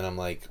 and I'm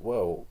like,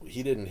 whoa,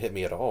 he didn't hit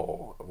me at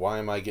all. Why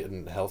am I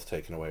getting health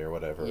taken away or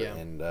whatever? Yeah.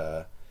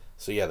 And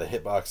so yeah, the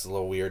hitbox is a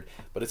little weird,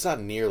 but it's not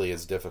nearly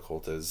as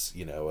difficult as,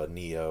 you know, a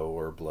Neo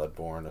or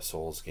Bloodborne, a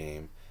Souls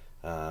game,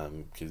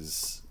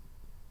 because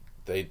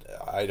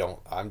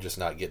I'm just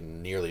not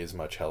getting nearly as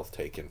much health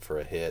taken for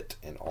a hit,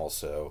 and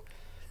also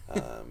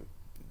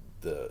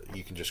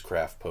you can just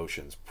craft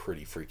potions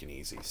pretty freaking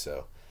easy.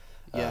 So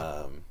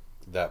yeah.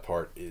 That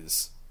part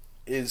is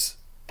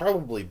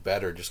probably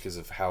better just because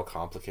of how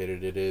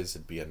complicated it is.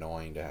 It'd be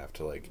annoying to have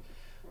to like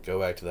go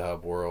back to the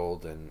hub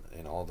world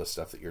and all the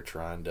stuff that you're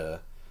trying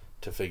to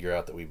figure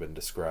out that we've been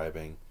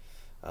describing.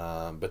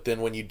 But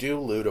then when you do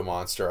loot a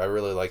monster, I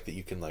really like that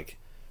you can like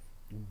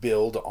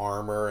build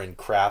armor and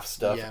craft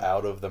stuff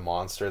out of the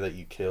monster that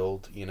you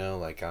killed. You know,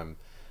 like I'm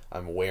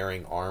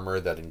wearing armor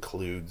that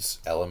includes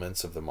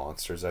elements of the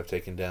monsters I've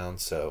taken down.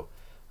 So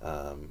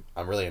I'm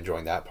really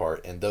enjoying that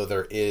part. And though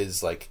there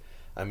is like,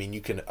 I mean,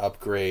 you can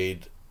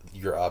upgrade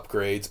your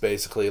upgrades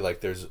basically.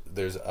 Like there's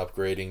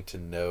upgrading to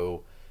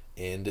no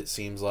end, it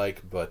seems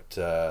like, but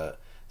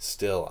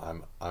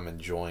still I'm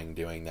enjoying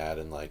doing that,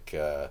 and like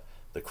the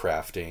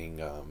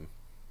crafting,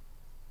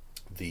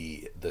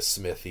 the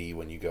smithy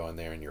when you go in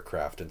there and you're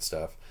crafting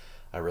stuff.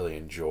 I really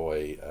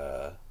enjoy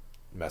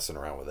messing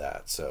around with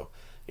that. So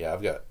yeah,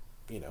 I've got,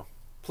 you know,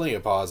 plenty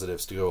of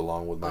positives to go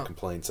along with my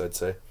complaints, I'd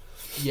say.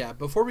 Yeah,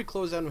 before we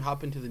close out and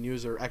hop into the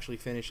news or actually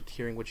finish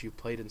hearing what you've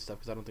played and stuff,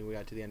 because I don't think we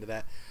got to the end of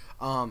that.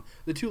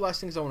 The two last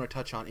things I want to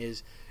touch on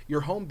is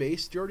your home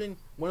base, Jordan.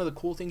 One of the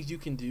cool things you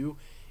can do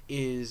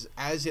is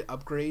as it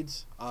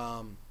upgrades,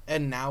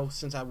 and now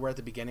since we're at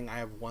the beginning, I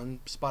have one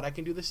spot I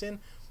can do this in,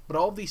 but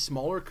all of these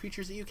smaller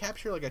creatures that you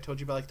capture, like I told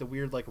you about, like the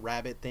weird like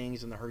rabbit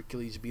things and the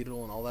Hercules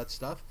beetle and all that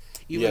stuff,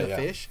 even the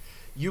fish,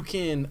 you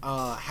can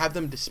have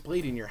them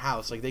displayed in your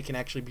house. Like they can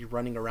actually be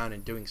running around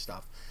and doing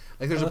stuff.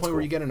 Like there's a point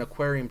where you get an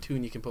aquarium too,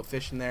 and you can put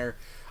fish in there,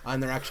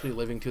 and they're actually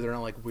living too. They're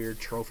not like weird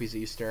trophies that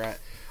you stare at.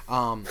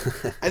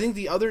 I think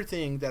the other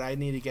thing that I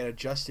need to get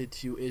adjusted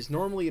to is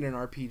normally in an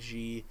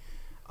RPG,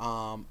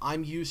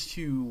 I'm used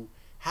to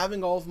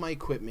having all of my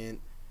equipment,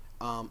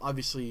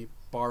 obviously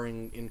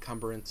barring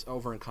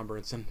over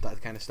encumbrance and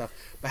that kind of stuff,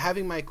 but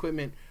having my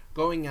equipment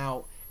going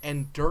out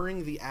and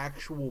during the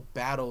actual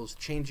battles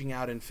changing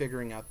out and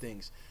figuring out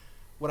things.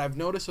 What I've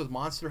noticed with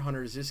Monster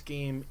Hunter is this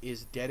game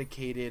is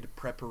dedicated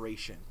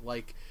preparation.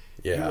 Like,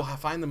 you will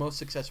find the most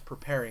success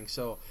preparing.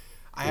 So,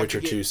 I have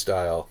Witcher 2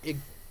 style.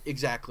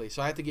 Exactly.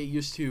 So I have to get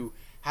used to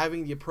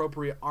having the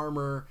appropriate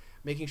armor,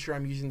 making sure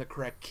I'm using the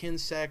correct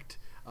Kinsect,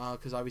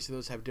 because obviously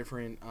those have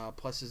different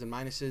pluses and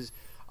minuses.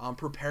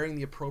 Preparing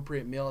the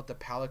appropriate meal at the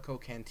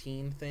Palico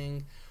Canteen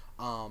thing.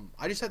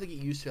 I just have to get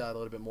used to that a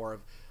little bit more.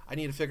 I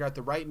need to figure out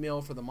the right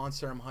meal for the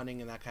monster I'm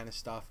hunting and that kind of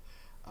stuff.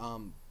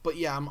 But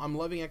yeah, I'm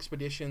loving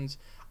Expeditions.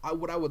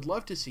 What I would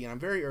love to see, and I'm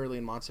very early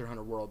in Monster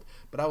Hunter World,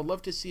 but I would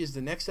love to see is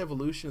the next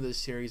evolution of this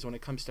series when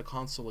it comes to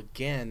console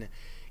again,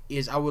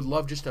 is I would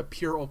love just a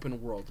pure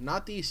open world.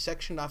 Not these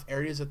sectioned off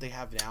areas that they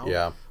have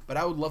now, but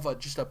I would love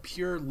just a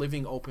pure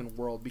living open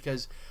world,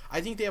 because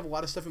I think they have a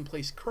lot of stuff in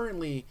place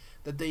currently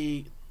that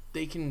they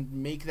can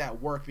make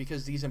that work,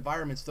 because these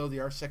environments, though they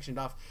are sectioned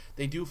off,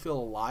 they do feel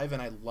alive,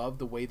 and I love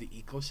the way the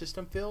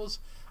ecosystem feels.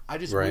 I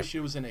just wish it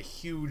was in a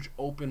huge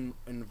open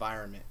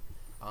environment.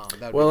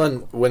 That would Well, be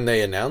and cool. when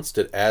they announced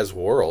it as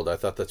World, I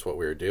thought that's what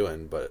we were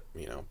doing, but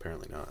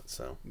apparently not.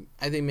 So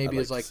I think maybe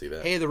I'd it's like like, to see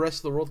that. hey, the rest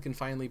of the world can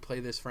finally play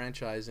this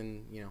franchise,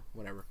 and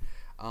whatever.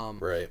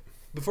 Right.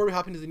 Before we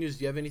hop into the news,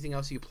 do you have anything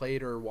else you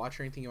played or watched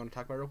or anything you want to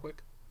talk about real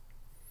quick?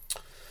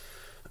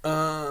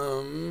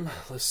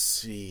 Let's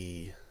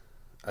see.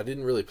 I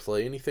didn't really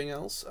play anything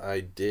else.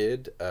 I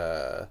did.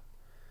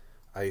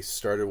 I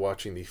started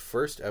watching the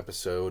first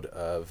episode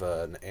of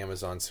an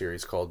Amazon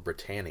series called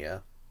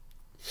Britannia,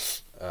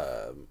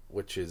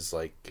 which is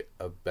like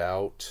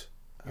about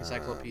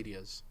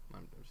Encyclopedias.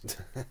 It's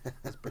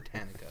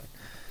Britannica.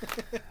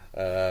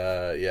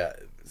 Yeah,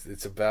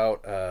 it's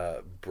about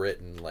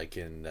Britain, like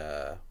in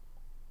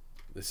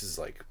this is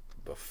like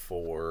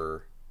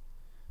before.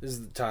 This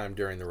is the time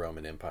during the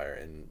Roman Empire,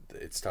 and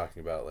it's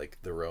talking about like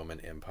the Roman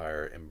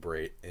Empire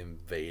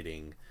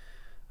invading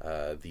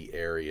the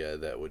area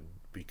that would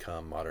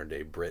become modern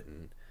day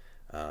Britain,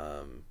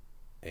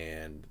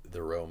 and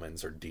the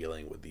Romans are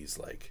dealing with these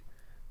like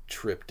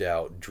tripped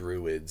out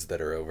druids that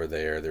are over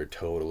there. They're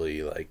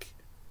totally like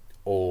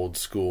old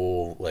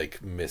school,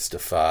 like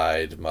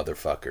mystified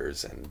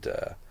motherfuckers, and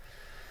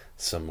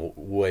some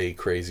way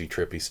crazy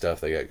trippy stuff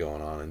they got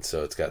going on. And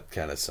so it's got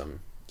kind of some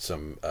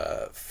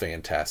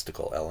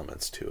fantastical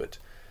elements to it.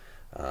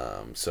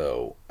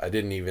 So I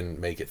didn't even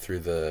make it through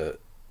the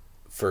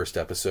first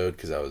episode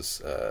because I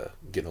was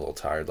getting a little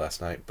tired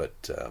last night,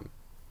 but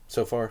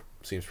so far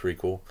seems pretty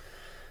cool.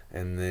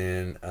 And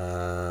then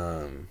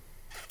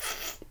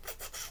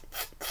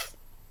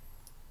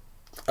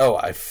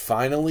I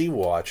finally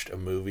watched a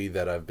movie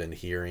that I've been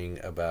hearing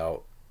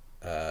about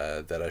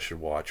that I should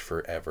watch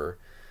forever,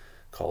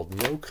 called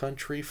No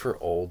Country for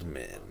Old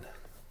Men.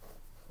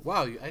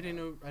 Wow, I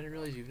didn't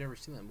realize you've never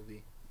seen that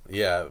movie.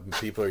 Yeah,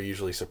 people are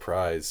usually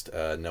surprised,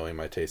 knowing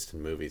my taste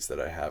in movies, that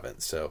I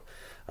haven't. So,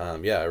 I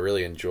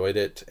really enjoyed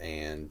it,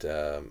 and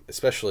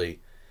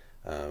especially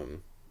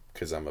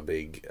because I'm a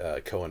big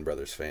Coen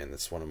Brothers fan.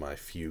 That's one of my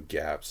few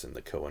gaps in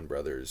the Coen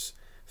Brothers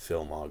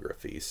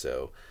filmography.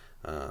 So,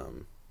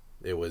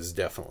 it was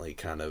definitely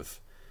kind of,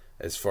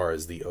 as far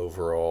as the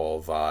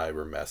overall vibe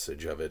or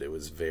message of it, it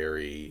was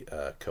very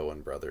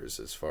Coen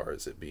Brothers, as far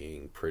as it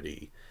being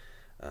pretty...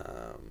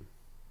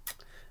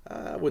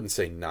 I wouldn't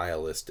say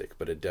nihilistic,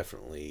 but it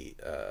definitely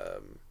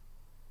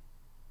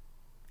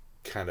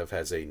kind of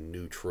has a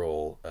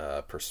neutral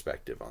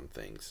perspective on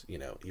things.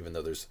 Even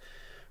though there's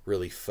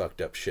really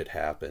fucked up shit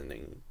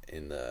happening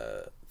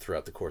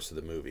throughout the course of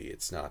the movie,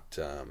 it's not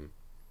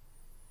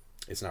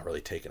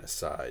really taken a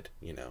side.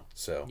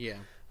 So Yeah.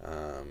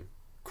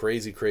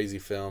 Crazy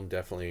film,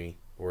 definitely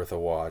worth a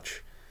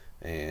watch,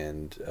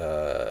 and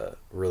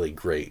really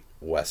great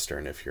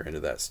Western if you're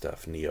into that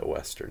stuff,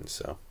 neo-Western.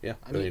 So yeah,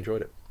 really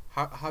enjoyed it.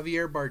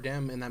 Javier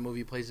Bardem in that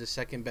movie plays the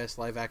second best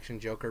live action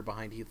Joker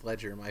behind Heath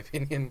Ledger, in my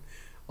opinion.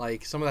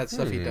 Like some of that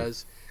stuff he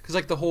does, because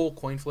like the whole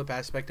coin flip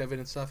aspect of it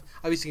and stuff.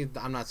 Obviously,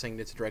 I'm not saying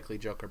it's directly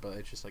Joker, but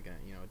it's just like a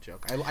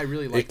joke. I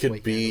really like. It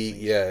could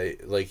be,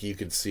 like you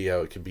could see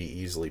how it could be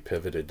easily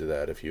pivoted to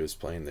that if he was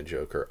playing the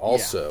Joker.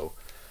 Also,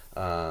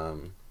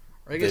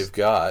 they've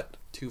got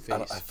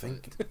Two-Face. I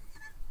think.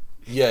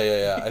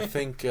 Yeah.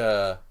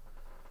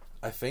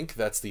 I think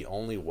that's the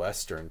only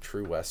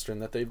true Western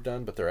that they've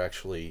done, but they're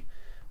actually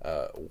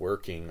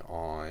working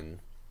on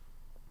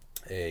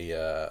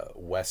a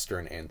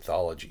Western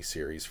anthology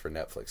series for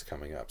Netflix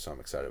coming up, so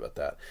I'm excited about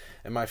that.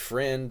 And my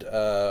friend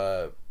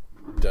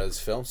does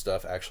film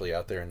stuff actually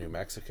out there in New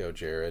Mexico,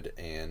 Jared,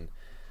 and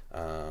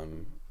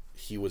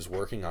he was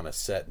working on a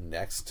set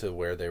next to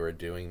where they were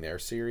doing their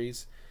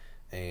series,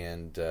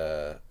 and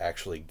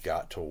actually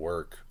got to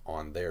work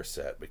on their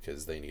set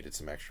because they needed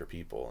some extra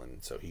people,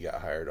 and so he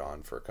got hired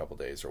on for a couple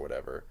days or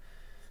whatever,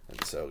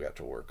 and so got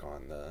to work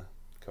on the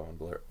Coen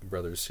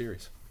Brothers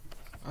series.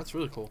 That's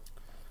really cool.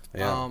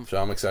 Yeah, so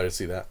I'm excited to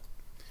see that.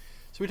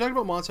 So we talked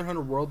about Monster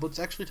Hunter World. Let's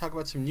actually talk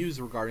about some news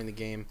regarding the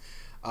game.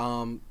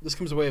 This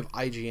comes away of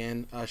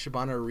IGN.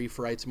 Shabana Arif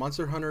writes,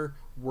 Monster Hunter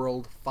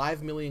World,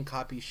 5 million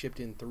copies shipped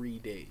in 3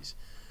 days.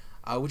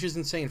 Which is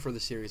insane for the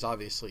series,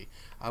 obviously.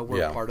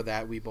 We're part of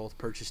that. We both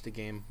purchased the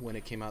game when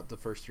it came out the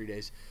first 3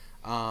 days.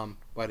 Well,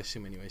 I'd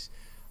assume anyways.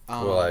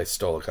 Well, I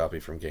stole a copy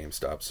from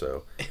GameStop,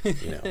 so,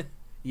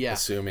 yeah.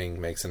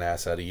 Assuming makes an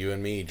ass out of you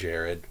and me,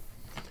 Jared.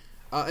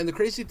 And the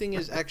crazy thing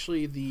is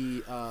actually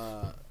the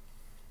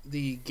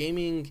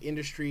gaming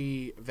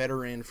industry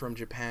veteran from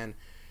Japan,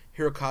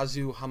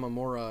 Hirokazu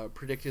Hamamura,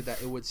 predicted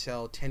that it would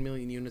sell 10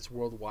 million units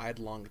worldwide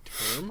long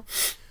term,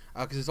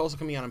 because it's also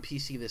coming out on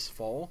PC this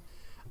fall.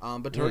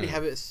 But to already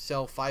have it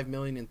sell 5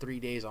 million in 3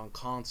 days on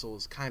console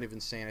is kind of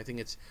insane. I think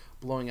it's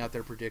blowing out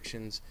their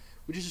predictions,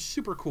 which is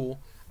super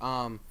cool.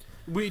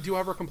 We do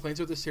have our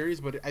complaints with the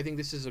series, but I think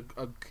this is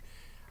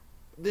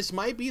this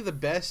might be the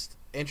best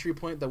entry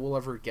point that we'll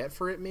ever get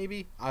for it.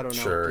 Maybe, I don't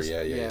know. Sure,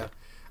 yeah.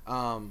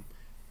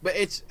 But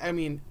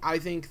I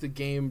think the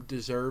game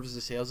deserves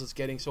the sales it's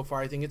getting so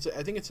far. I think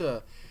it's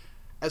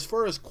as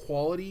far as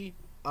quality,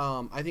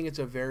 I think it's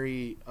a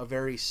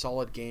very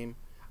solid game.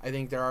 I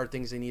think there are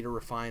things they need to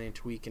refine and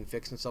tweak and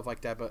fix and stuff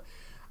like that, but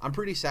I'm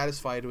pretty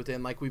satisfied with it.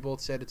 And like we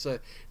both said, it's a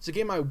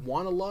game I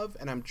want to love,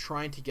 and I'm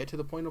trying to get to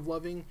the point of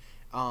loving,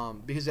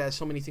 because it has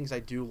so many things I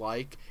do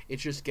like.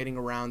 It's just getting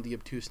around the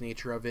obtuse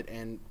nature of it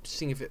and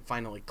seeing if it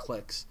finally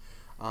clicks.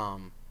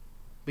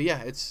 But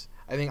yeah,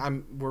 I think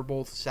we're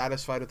both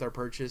satisfied with our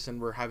purchase,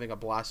 and we're having a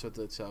blast with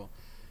it. So,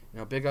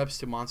 big ups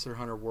to Monster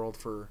Hunter World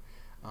for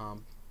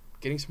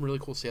getting some really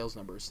cool sales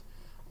numbers.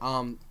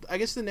 I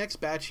guess the next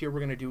batch here we're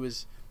going to do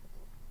is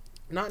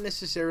not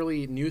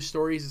necessarily news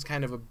stories. It's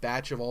kind of a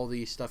batch of all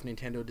the stuff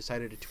Nintendo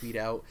decided to tweet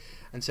out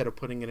instead of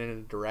putting it in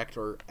a direct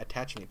or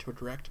attaching it to a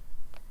direct.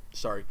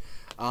 Sorry.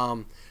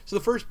 So the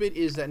first bit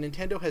is that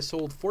Nintendo has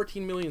sold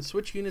 14 million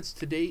Switch units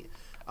to date,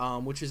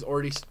 which has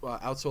already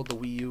outsold the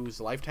Wii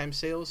U's lifetime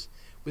sales.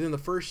 Within the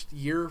first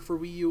year for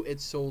Wii U, it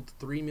sold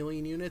 3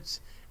 million units,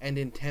 and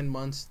in 10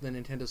 months, the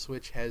Nintendo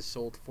Switch has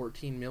sold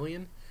 14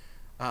 million.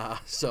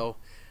 So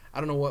I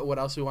don't know what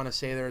else we want to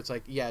say there. It's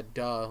like, yeah,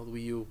 duh,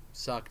 Wii U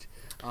sucked.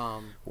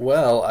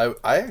 Well,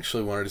 I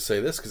actually wanted to say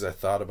this because I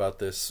thought about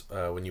this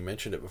when you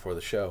mentioned it before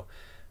the show.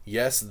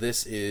 Yes,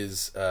 this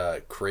is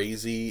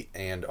crazy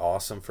and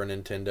awesome for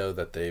Nintendo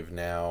that they've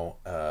now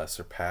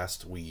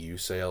surpassed Wii U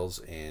sales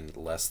in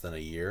less than a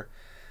year.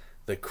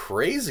 The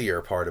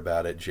crazier part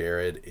about it,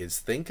 Jared, is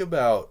think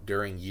about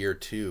during year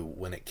 2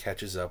 when it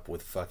catches up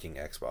with fucking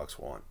Xbox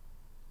One.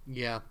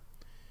 Yeah.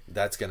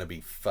 That's going to be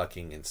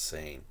fucking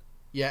insane.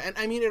 Yeah, and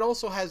I mean, it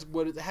also has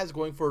what it has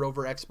going for it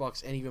over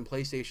Xbox and even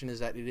PlayStation is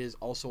that it is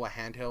also a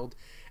handheld,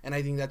 and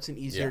I think that's an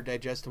easier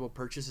digestible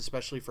purchase,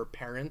 especially for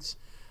parents,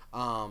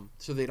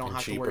 so they don't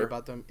have to worry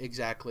about them.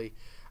 Exactly.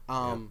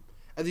 And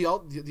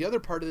the other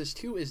part of this,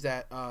 too, is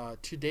that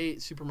to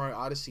date, Super Mario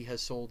Odyssey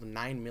has sold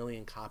 9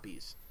 million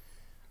copies.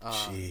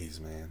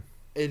 Jeez, man.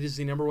 It is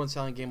the number 1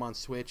 selling game on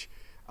Switch,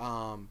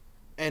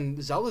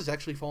 and Zelda's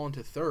actually fallen to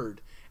 3rd.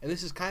 And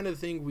this is kind of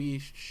the thing we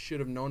should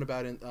have known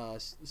about in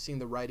seeing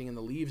the writing in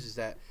the leaves, is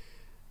that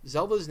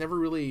Zelda's never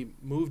really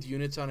moved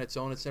units on its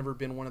own. It's never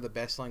been one of the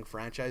best-selling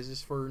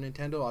franchises for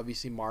Nintendo.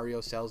 Obviously,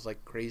 Mario sells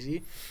like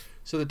crazy.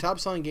 So the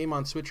top-selling game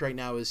on Switch right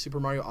now is Super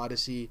Mario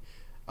Odyssey,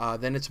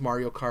 then it's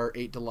Mario Kart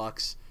 8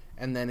 Deluxe,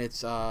 and then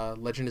it's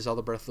Legend of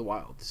Zelda Breath of the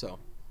Wild. So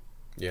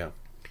yeah,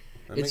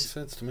 that makes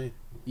sense to me.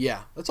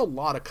 Yeah, that's a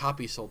lot of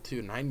copies sold,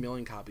 too. 9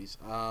 million copies.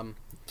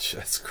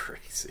 That's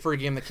crazy. For a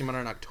game that came out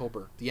in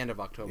October, the end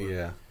of October.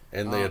 Yeah,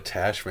 and the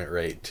attachment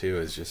rate, too,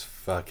 is just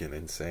fucking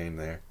insane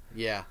there.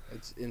 Yeah,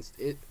 it's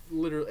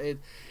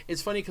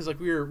funny because like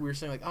we were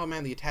saying like, oh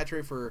man, the attach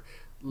rate for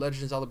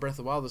Legend of Zelda Breath of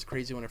the Wild was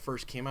crazy when it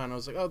first came out, and I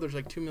was like, oh, there's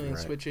like 2 million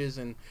Switches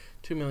and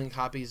 2 million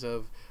copies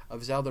of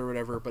Zelda or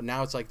whatever, but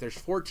now it's like there's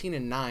 14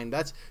 and 9.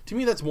 To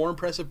me that's more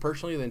impressive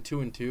personally than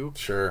 2 and 2.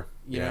 Sure.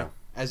 You know,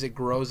 as it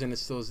grows and it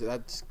still is,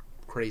 that's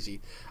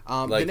crazy.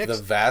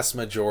 The vast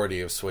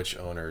majority of Switch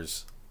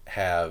owners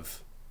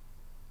have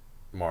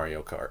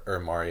Mario Kart or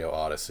Mario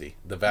Odyssey.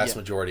 The vast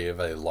majority of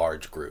a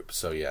large group.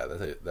 So yeah,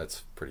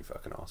 that's pretty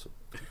fucking awesome.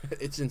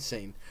 It's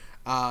insane.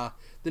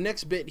 The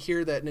next bit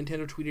here that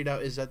Nintendo tweeted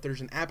out is that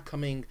there's an app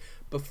coming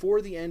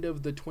before the end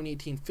of the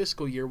 2018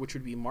 fiscal year, which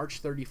would be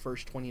March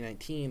 31st,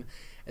 2019,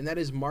 and that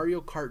is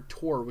Mario Kart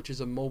Tour, which is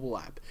a mobile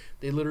app.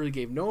 They literally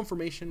gave no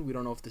information. We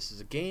don't know if this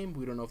is a game.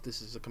 We don't know if this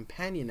is a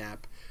companion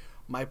app.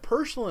 My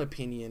personal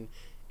opinion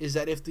is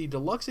that if the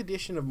deluxe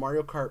edition of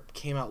Mario Kart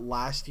came out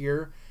last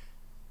year,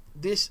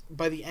 this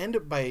by the end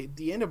of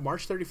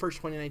March 31st,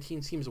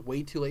 2019 seems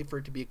way too late for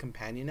it to be a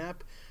companion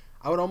app.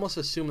 I would almost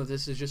assume that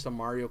this is just a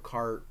Mario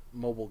Kart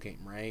mobile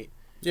game, right?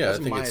 Yeah, I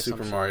think it's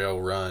Super Mario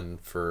Run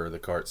for the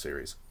kart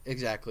series.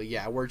 Exactly.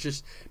 Yeah, where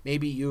just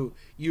maybe you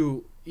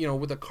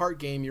with a kart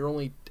game you're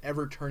only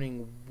ever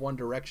turning one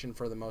direction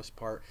for the most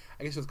part.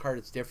 I guess with kart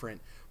it's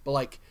different, but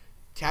like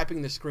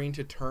tapping the screen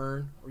to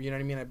turn, or you know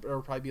what I mean?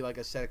 It'll probably be like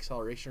a set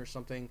acceleration or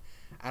something.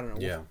 I don't know.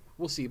 Yeah.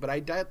 We'll see. But I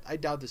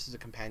doubt this is a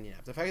companion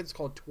app. The fact that it's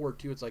called Tour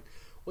 2, it's like,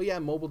 well, yeah,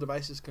 mobile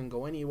devices can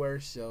go anywhere,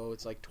 so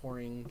it's like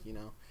touring, you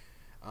know.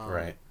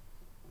 Right.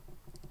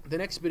 The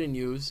next bit of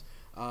news,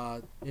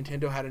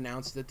 Nintendo had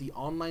announced that the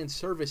online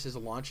service is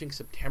launching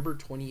September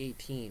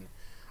 2018.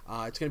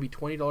 It's going to be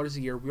 $20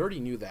 a year. We already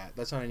knew that.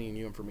 That's not any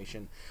new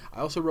information. I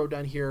also wrote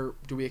down here,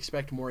 do we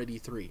expect more at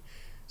E3?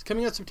 It's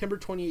coming out September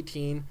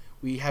 2018.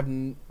 We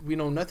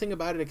know nothing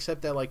about it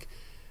except that like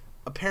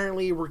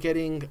apparently we're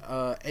getting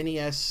a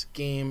NES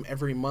game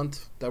every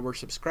month that we're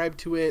subscribed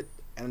to it,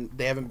 and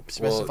they haven't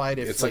specified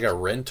if it's like a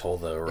rental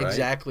though, right?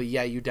 Exactly.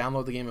 Yeah, you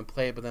download the game and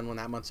play it, but then when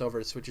that month's over,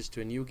 it switches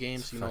to a new game,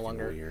 so you no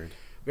longer. Weird.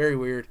 Very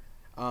weird.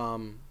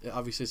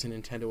 Obviously, it's a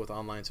Nintendo with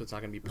online, so it's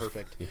not going to be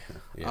perfect.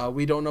 Yeah.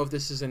 We don't know if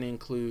this is going to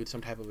include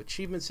some type of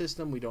achievement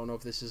system. We don't know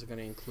if this is going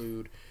to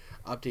include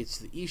updates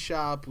to the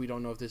eShop. We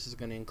don't know if this is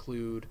going to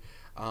include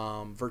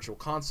Virtual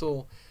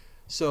Console.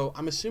 So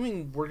I'm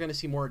assuming we're going to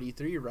see more at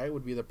E3, right?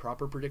 Would be the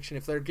proper prediction.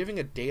 If they're giving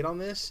a date on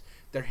this,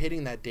 they're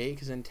hitting that date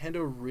because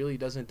Nintendo really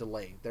doesn't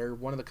delay. They're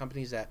one of the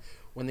companies that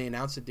when they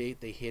announce a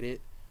date, they hit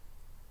it.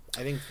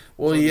 I think.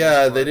 Well,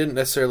 yeah, they didn't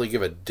necessarily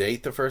give a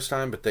date the first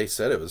time, but they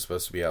said it was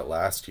supposed to be out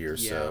last year,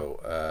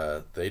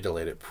 so they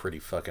delayed it pretty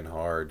fucking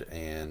hard.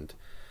 And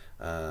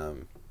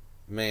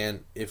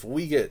Man, if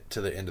we get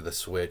to the end of the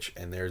Switch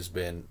and there's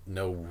been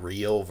no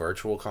real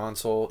virtual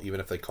console, even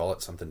if they call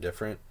it something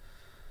different,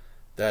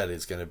 that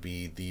is going to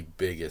be the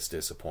biggest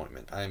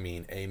disappointment. I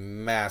mean, a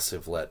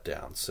massive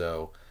letdown.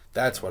 So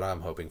that's what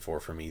I'm hoping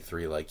for from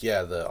E3. Like,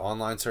 yeah, the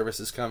online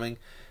service is coming,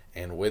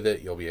 and with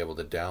it, you'll be able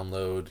to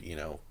download,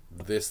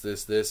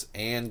 this,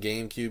 and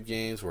GameCube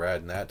games. We're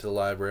adding that to the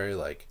library.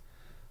 Like,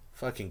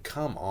 fucking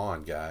come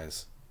on,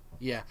 guys.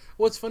 Yeah.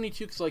 Well, it's funny,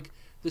 too, because, like,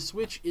 the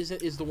Switch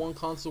is the one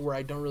console where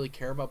I don't really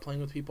care about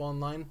playing with people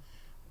online,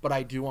 but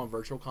I do on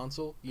Virtual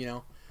Console,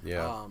 Yeah,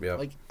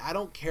 Like, I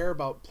don't care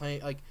about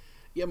playing, like,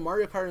 yeah,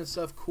 Mario Kart and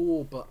stuff,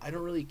 cool, but I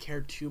don't really care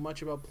too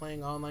much about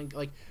playing online.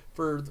 Like,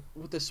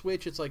 with the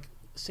Switch, it's, like,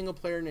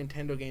 single-player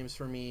Nintendo games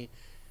for me,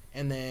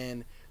 and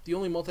then the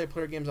only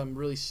multiplayer games I'm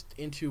really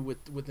into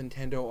with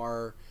Nintendo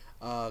are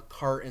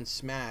Kart and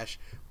Smash.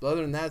 But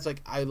other than that, it's,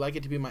 like, I like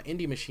it to be my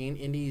indie machine.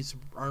 Indies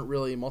aren't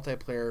really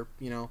multiplayer,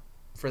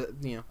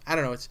 I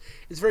don't know. It's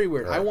very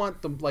weird. Right. I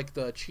want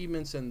the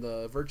achievements and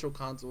the virtual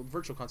console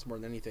more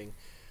than anything.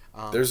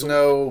 There's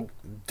no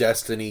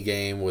Destiny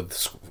game with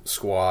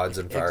squads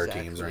and fire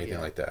teams or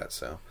anything like that.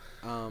 So,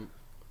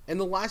 and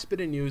the last bit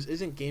of news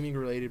isn't gaming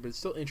related, but it's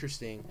still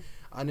interesting.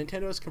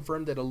 Nintendo has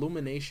confirmed that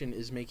Illumination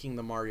is making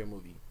the Mario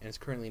movie, and it's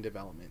currently in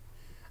development.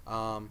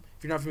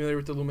 If you're not familiar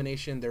with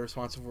Illumination, they're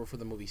responsible for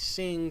the movie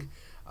Sing,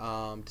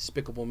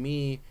 Despicable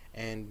Me,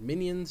 and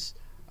Minions.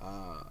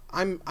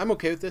 I'm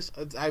okay with this.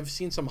 I've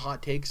seen some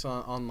hot takes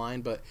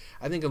online, but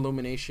I think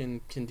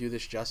Illumination can do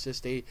this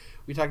justice.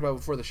 We talked about it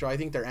before the show. I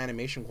think their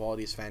animation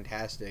quality is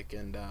fantastic,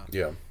 and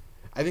yeah,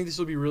 I think this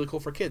will be really cool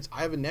for kids.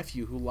 I have a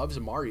nephew who loves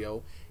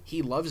Mario.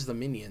 He loves the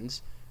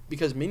Minions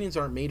because Minions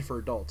aren't made for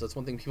adults. That's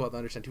one thing people have to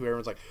understand too.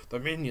 Everyone's like, the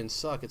Minions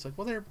suck. It's like,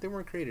 well, they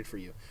weren't created for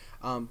you.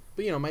 But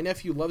my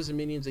nephew loves the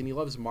Minions and he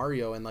loves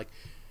Mario, and like,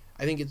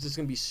 I think it's just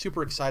going to be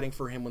super exciting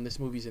for him when this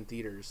movie's in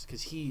theaters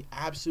because he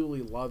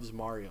absolutely loves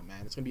Mario,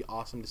 man. It's going to be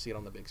awesome to see it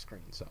on the big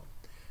screen. So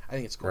I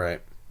think it's cool.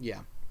 Right. Yeah.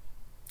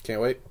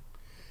 Can't wait.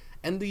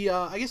 And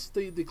I guess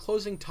the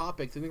closing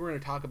topic, the thing we're going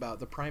to talk about,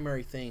 the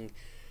primary thing,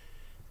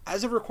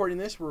 as of recording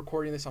this, we're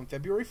recording this on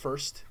February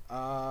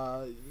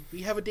 1st.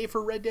 We have a day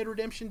for Red Dead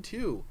Redemption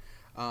 2,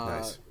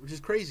 nice. Which is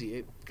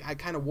crazy. I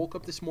kind of woke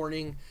up this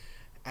morning,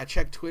 I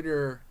checked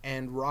Twitter,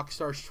 and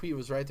Rockstar's tweet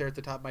was right there at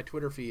the top of my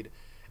Twitter feed.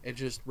 It's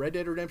just Red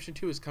Dead Redemption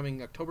 2 is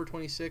coming October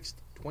 26th,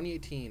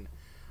 2018.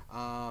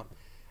 A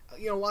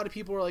lot of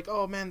people were like,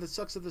 oh man, that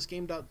sucks that this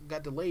game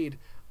got delayed.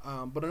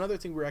 But another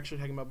thing we were actually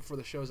talking about before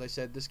the show is I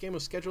said this game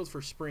was scheduled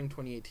for spring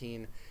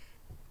 2018.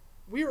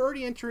 We were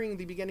already entering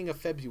the beginning of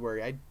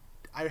February.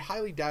 I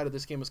highly doubted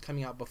this game was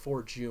coming out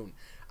before June.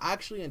 I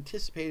actually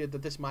anticipated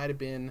that this might have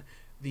been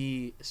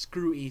the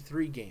screw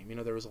E3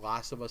 game. There was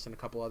Last of Us and a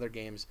couple other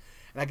games.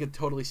 And I could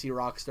totally see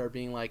Rockstar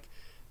being like,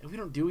 we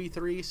don't do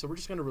E3, so we're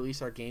just going to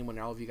release our game when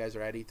all of you guys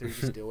are at E3.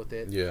 Just deal with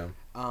it. Yeah.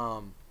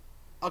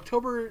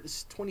 October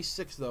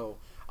 26th, though,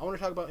 I want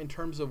to talk about in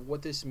terms of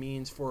what this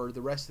means for the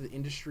rest of the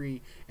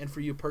industry and for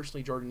you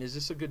personally, Jordan. Is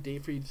this a good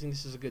date for you? Do you think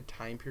this is a good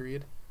time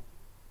period?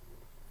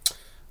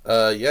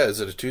 Yeah.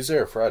 Is it a Tuesday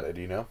or Friday? Do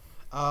you know?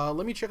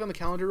 Let me check on the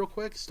calendar real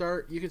quick.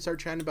 You can start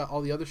chatting about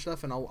all the other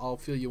stuff, and I'll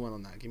fill you in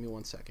on that. Give me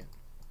 1 second.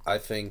 I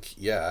think,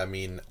 yeah. I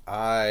mean,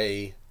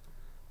 I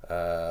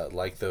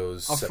like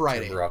those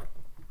Friday.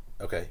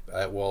 Okay.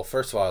 Well,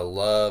 first of all, I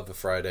love a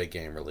Friday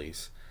game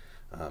release,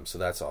 so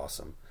that's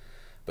awesome.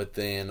 But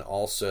then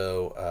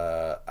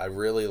also, I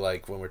really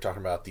like when we're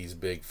talking about these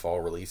big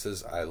fall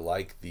releases. I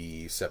like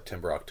the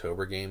September,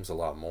 October games a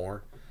lot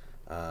more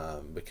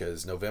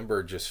because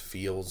November just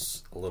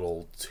feels a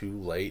little too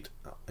late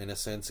in a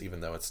sense, even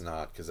though it's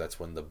not, because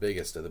that's when the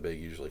biggest of the big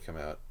usually come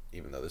out.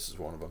 Even though this is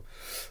one of them.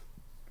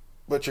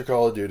 But your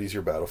Call of Duties,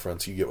 your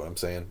Battlefronts, you get what I'm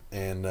saying.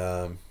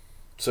 And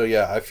so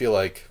yeah, I feel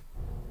like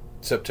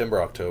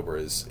September, October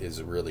is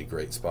a really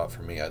great spot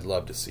for me. I'd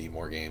love to see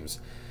more games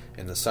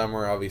in the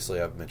summer.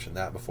 Obviously, I've mentioned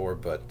that before,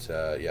 but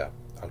yeah,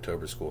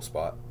 October's a cool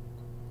spot.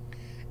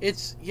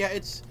 It's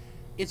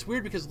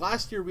weird because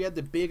last year we had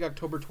the big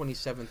October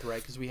 27th,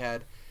 right? Because we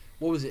had,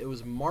 what was it? It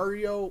was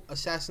Mario,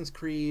 Assassin's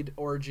Creed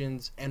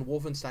Origins, and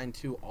Wolfenstein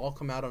 2 all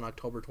come out on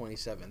October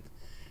 27th.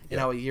 And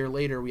now a year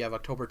later we have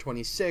October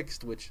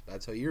 26th, which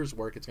that's how years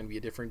work. It's going to be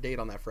a different date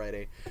on that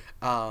Friday.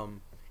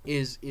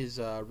 Is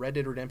Red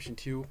Dead Redemption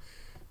 2.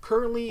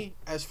 Currently,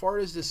 as far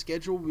as the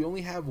schedule, we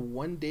only have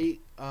one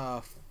date.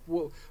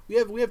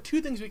 We have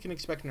two things we can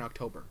expect in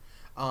October.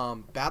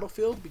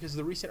 Battlefield, because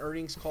the recent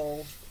earnings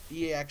call,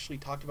 EA actually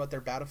talked about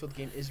their Battlefield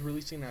game is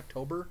releasing in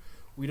October.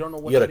 We don't know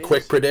what. You got a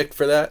quick predict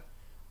for that?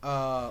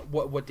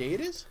 What day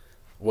it is?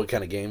 What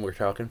kind of game we're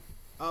talking?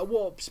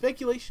 Well,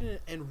 speculation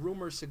and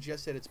rumors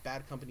suggest that it's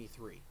Bad Company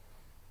 3.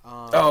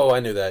 I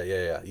knew that.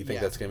 Yeah. You think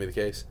that's going to be the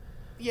case?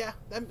 Yeah,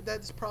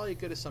 that's probably a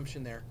good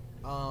assumption there.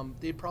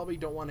 They probably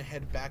don't want to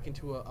head back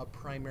into a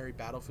primary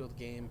Battlefield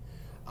game.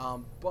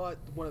 But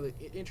one of the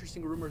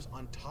interesting rumors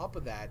on top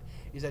of that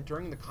is that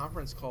during the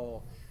conference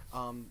call,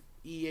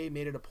 EA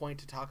made it a point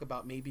to talk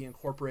about maybe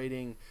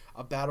incorporating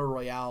a Battle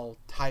Royale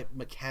type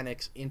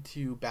mechanics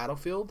into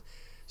Battlefield.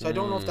 So I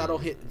don't know if that'll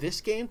hit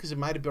this game because it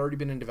might have already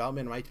been in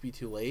development. It might be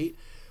too late.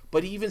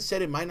 But he even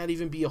said it might not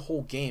even be a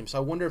whole game. So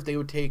I wonder if they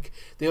would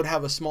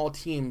have a small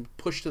team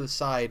push to the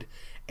side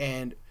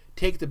and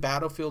take the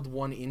Battlefield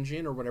 1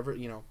 engine or whatever,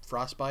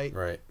 Frostbite.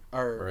 Right.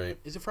 Or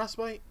is it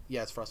Frostbite?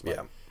 Yeah, it's Frostbite.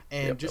 Yeah.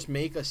 And just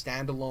make a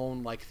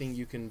standalone thing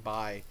you can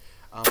buy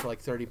for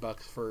like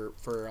 $30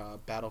 for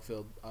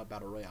Battlefield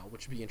Battle Royale,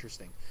 which would be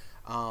interesting.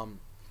 And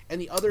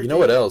the other,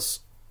 what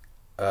else?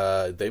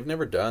 They've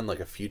never done like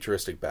a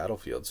futuristic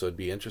Battlefield, so it'd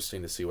be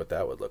interesting to see what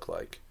that would look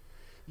like.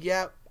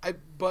 Yeah,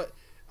 but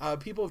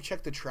people have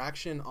checked the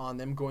traction on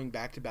them going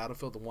back to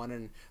Battlefield 1,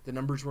 and the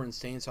numbers were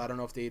insane. So I don't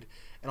know if they'd,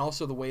 and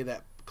also the way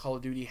that Call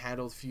of Duty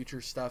handled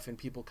future stuff, and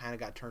people kind of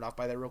got turned off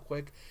by that real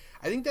quick.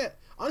 I think that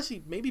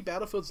honestly, maybe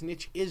Battlefield's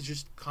niche is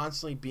just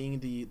constantly being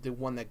the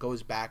one that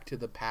goes back to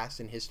the past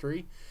and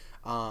history.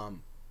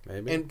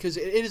 Maybe, and because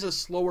it is a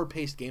slower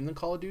paced game than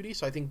Call of Duty,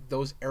 so I think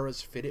those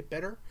eras fit it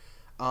better.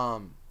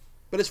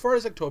 But as far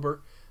as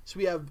October, so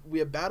we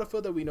have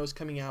Battlefield that we know is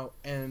coming out,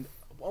 and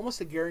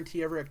almost a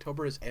guarantee every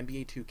October is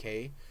NBA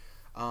 2K,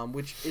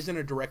 which isn't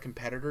a direct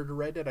competitor to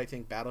Red Dead. I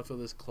think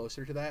Battlefield is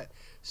closer to that,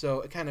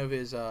 so it kind of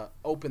is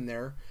open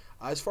there.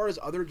 As far as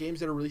other games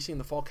that are releasing in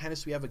the fall, kind of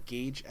so we have a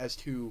gauge as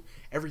to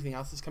everything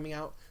else that's coming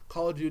out.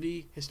 Call of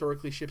Duty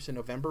historically ships in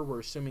November.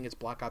 We're assuming it's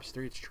Black Ops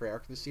 3. It's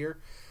Treyarch this year.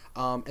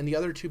 And the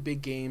other two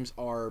big games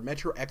are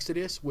Metro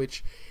Exodus,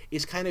 which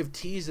is kind of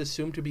teased,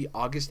 assumed to be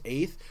August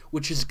 8th,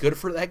 which is good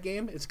for that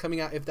game. It's coming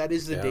out, if that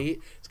is the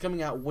date, it's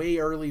coming out way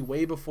early,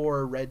 way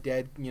before Red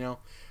Dead,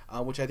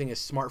 which I think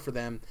is smart for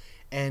them.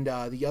 And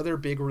the other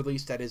big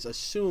release that is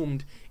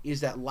assumed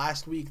is that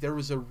last week there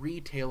was a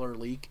retailer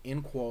leak,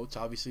 in quotes,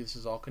 obviously this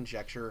is all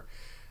conjecture,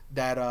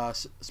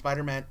 that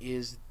Spider-Man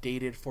is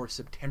dated for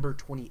September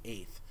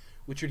 28th.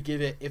 Which would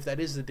give it, if that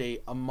is the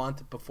date, a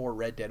month before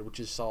Red Dead, which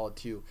is solid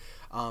too.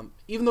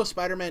 Even though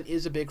Spider-Man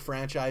is a big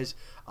franchise,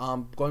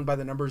 going by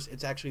the numbers,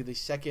 it's actually the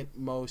second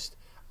most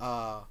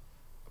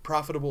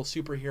profitable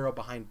superhero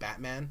behind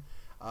Batman.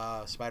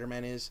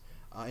 Spider-Man is,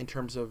 in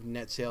terms of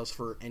net sales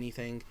for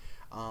anything.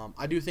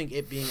 I do think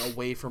it being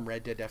away from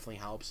Red Dead definitely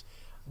helps.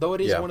 Though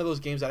it is one of those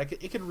games that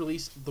it could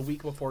release the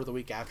week before, the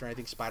week after, and I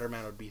think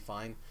Spider-Man would be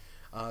fine.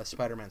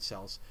 Spider-Man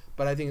sells.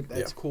 But I think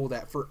that's cool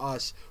that for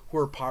us, who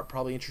are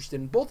probably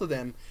interested in both of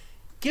them,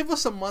 give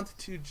us a month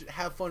to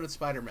have fun with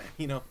Spider-Man.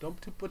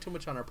 Don't put too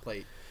much on our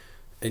plate.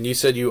 And you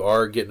said you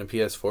are getting a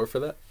PS4 for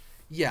that?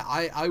 Yeah,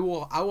 I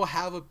will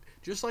have a,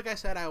 just like I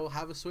said, I will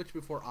have a Switch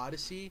before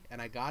Odyssey,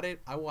 and I got it.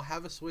 I will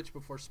have a Switch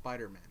before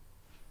Spider-Man.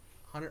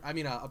 A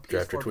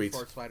PS4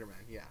 before Spider-Man.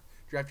 Yeah,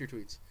 draft your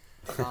tweets.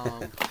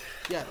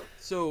 Yeah,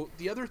 so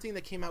the other thing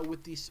that came out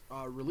with the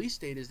release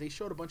date is they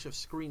showed a bunch of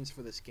screens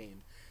for this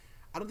game.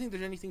 I don't think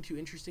there's anything too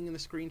interesting in the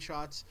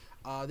screenshots.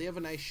 They have a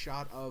nice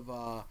shot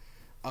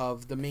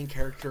of the main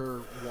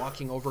character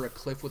walking over a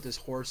cliff with his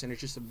horse, and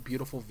it's just a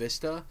beautiful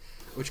vista,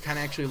 which kind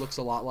of actually looks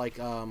a lot like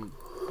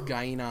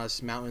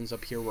Guyana's mountains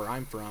up here where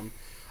I'm from.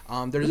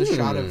 There's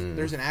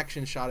an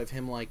action shot of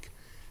him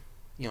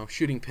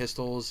shooting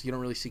pistols. You don't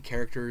really see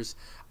characters.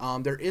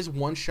 There is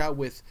one shot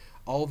with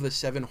all of the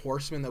 7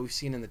 horsemen that we've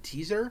seen in the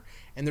teaser,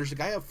 and there's a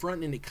guy up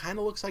front, and it kind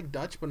of looks like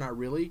Dutch, but not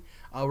really.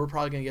 We're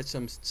probably gonna get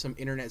some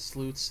internet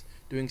sleuths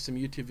doing some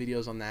YouTube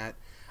videos on that.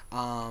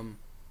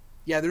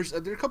 There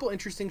are a couple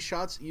interesting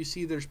shots. You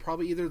see, there's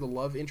probably either the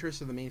love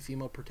interest or the main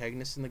female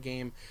protagonist in the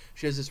game.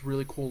 She has this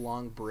really cool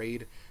long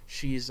braid.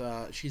 She's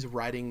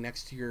riding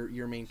next to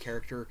your main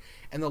character,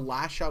 and the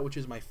last shot, which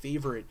is my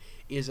favorite,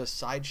 is a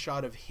side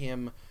shot of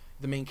him,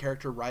 the main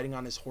character, riding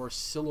on his horse,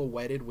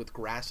 silhouetted with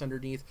grass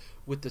underneath,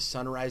 with the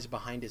sunrise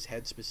behind his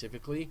head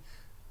specifically.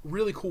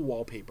 Really cool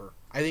wallpaper.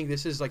 I think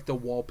this is like the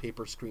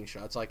wallpaper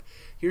screenshot. It's like,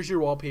 here's your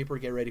wallpaper,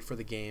 get ready for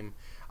the game.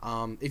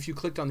 If you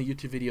clicked on the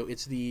YouTube video,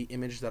 it's the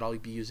image that I'll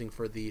be using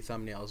for the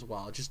thumbnail as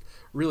well. Just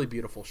really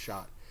beautiful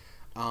shot.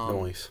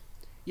 Nice.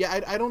 Yeah,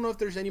 I don't know if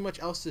there's any much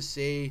else to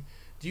say.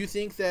 Do you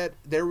think that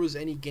there was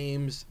any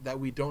games that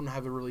we don't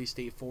have a release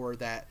date for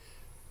that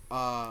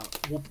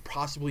will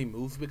possibly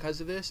move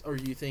because of this? Or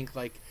do you think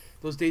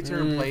those dates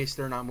are in place,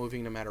 they're not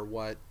moving no matter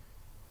what?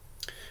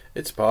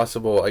 It's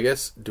possible. I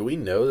guess, do we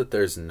know that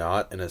there's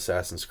not an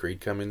Assassin's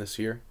Creed coming this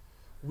year?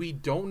 We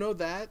don't know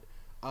that.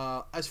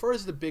 As far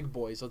as the big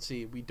boys, let's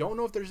see. We don't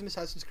know if there's an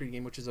Assassin's Creed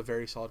game, which is a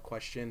very solid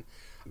question.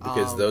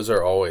 Because those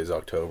are always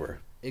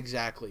October.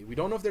 Exactly. We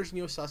don't know if there's a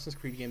new Assassin's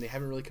Creed game. They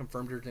haven't really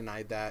confirmed or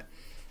denied that.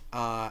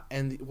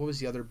 And what was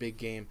the other big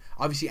game?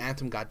 Obviously,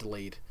 Anthem got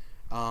delayed.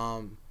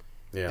 And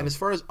as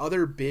far as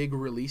other big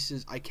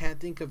releases, I can't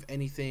think of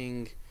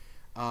anything.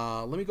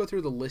 Let me go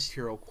through the list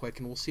here real quick,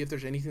 and we'll see if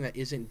there's anything that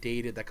isn't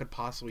dated that could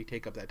possibly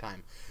take up that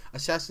time.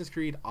 Assassin's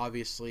Creed,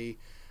 obviously.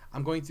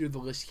 I'm going through the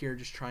list here,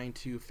 just trying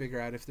to figure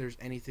out if there's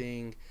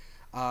anything.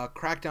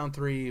 Crackdown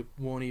 3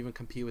 won't even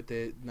compete with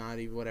it. Not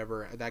even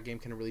whatever. That game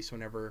can release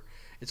whenever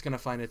it's going to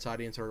find its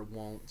audience, or it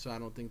won't. So I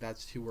don't think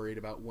that's too worried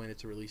about when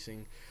it's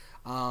releasing.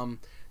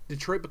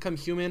 Detroit Become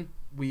Human.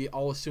 We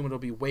all assume it'll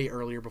be way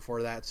earlier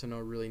before that, so no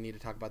really need to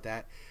talk about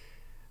that.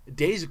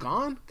 Days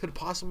Gone could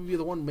possibly be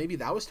the one. Maybe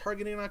that was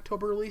targeting an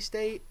October release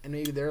date, and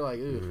maybe they're like,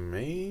 ugh.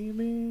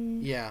 Maybe.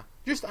 Yeah,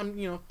 just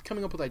I'm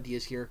coming up with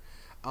ideas here.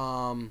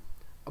 I'm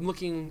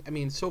looking. I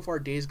mean, so far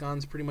Days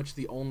Gone's pretty much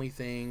the only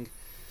thing.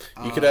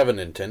 You could have a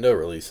Nintendo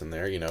release in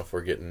there, if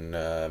we're getting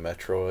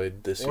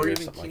Metroid this year or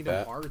something like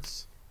that. Or even Kingdom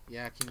Hearts.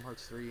 Yeah, Kingdom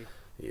Hearts 3.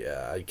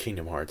 Yeah,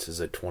 Kingdom Hearts is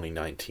a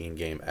 2019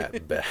 game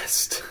at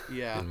best.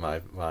 Yeah. In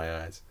my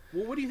eyes.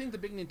 Well, what do you think the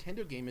big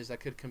Nintendo game is that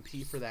could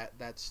compete for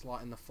that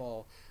slot in the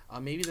fall?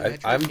 Maybe the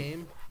Metroid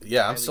game?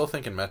 Yeah, I'm still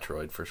thinking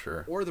Metroid for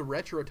sure. Or the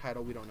retro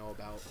title we don't know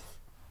about.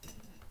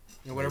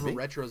 Whatever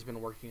Retro's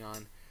been working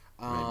on.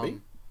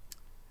 Maybe.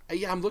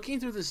 Yeah, I'm looking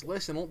through this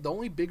list, and the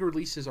only big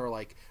releases are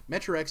like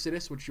Metro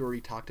Exodus, which you already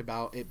talked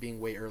about, it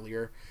being way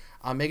earlier.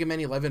 Mega Man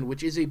 11,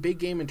 which is a big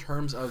game in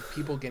terms of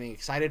people getting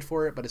excited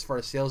for it, but as far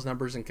as sales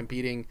numbers and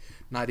competing,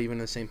 not even in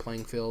the same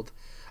playing field.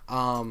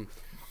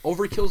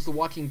 Overkill's The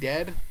Walking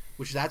Dead,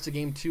 which that's a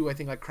game too. I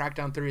think like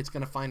Crackdown 3, it's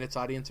going to find its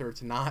audience or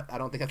it's not. I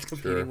don't think that's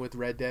competing with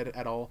Red Dead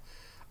at all.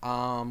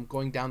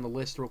 Going down the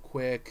list real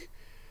quick,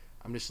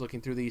 I'm just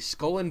looking through these.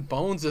 Skull and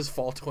Bones is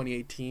fall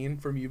 2018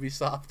 from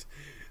Ubisoft.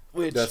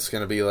 Which, that's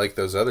going to be like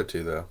those other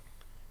two, though.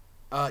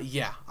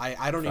 Yeah,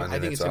 I don't even. I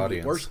think it's going to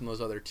be worse than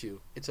those other two.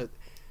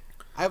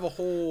 I have a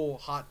whole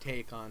hot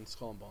take on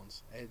Skull and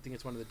Bones. I think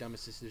it's one of the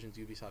dumbest decisions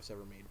Ubisoft's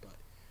ever made, but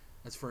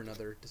that's for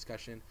another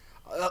discussion.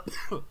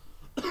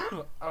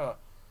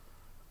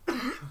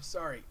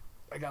 Sorry,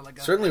 I got like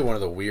certainly one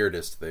of the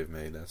weirdest they've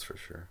made. That's for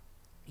sure.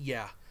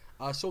 Yeah,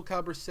 Soul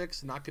Calibur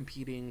 6 not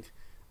competing.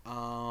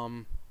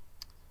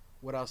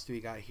 What else do we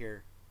got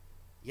here?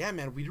 Yeah,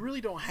 man, we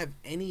really don't have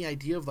any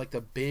idea of like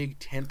the big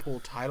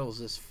tentpole titles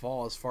this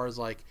fall as far as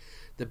like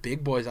the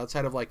big boys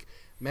outside of like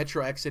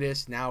Metro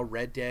Exodus, now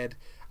Red Dead.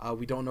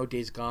 We don't know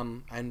Days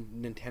Gone, and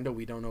Nintendo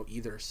we don't know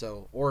either.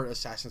 So, or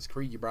Assassin's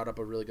Creed, you brought up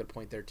a really good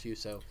point there too.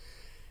 So,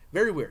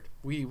 very weird.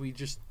 We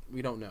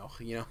don't know.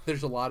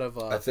 There's a lot of.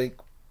 I think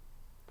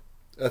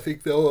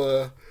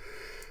they'll.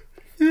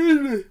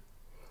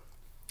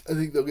 I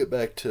think they'll get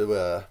back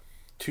to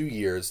 2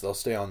 years. They'll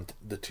stay on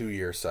the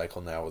 2-year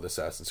cycle now with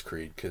Assassin's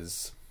Creed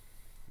because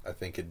I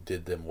think it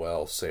did them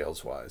well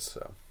sales wise.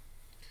 So.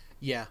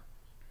 Yeah,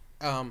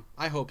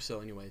 I hope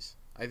so. Anyways,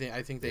 I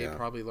think they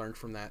probably learned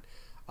from that.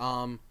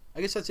 I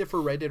guess that's it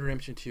for Red Dead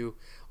Redemption 2.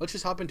 Let's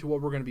just hop into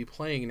what we're going to be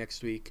playing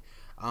next week.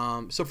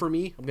 So for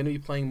me, I'm going to be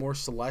playing more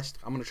Celeste.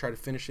 I'm going to try to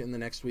finish it in the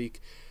next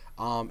week.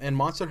 And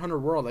Monster Hunter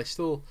World, I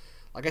still,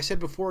 like I said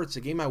before, it's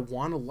a game I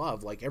want to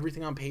love. Like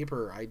everything on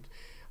paper,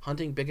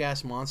 hunting big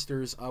ass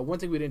monsters. One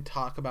thing we didn't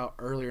talk about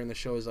earlier in the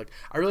show is like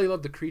I really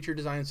love the creature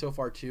design so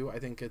far too. I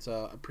think it's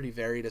pretty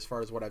varied as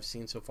far as what I've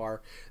seen so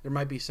far. There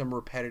might be some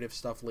repetitive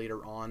stuff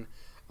later on.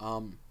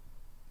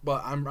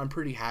 But I'm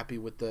pretty happy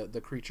with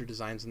the creature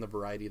designs and the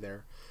variety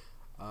there.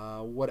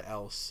 What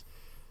else?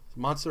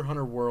 Monster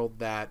Hunter World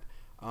that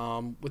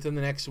within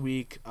the next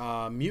week,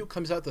 Mute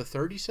comes out the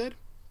 3rd, you said?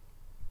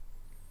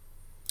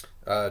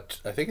 I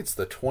think it's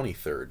the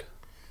 23rd.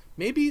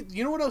 Maybe,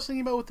 you know what I was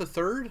thinking about with the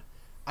 3rd?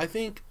 I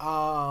think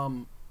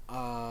Altered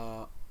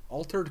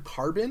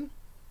Carbon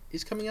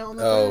is coming out on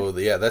the 3rd. Oh,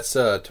 yeah, that's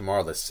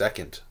tomorrow, the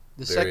 2nd.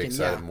 Very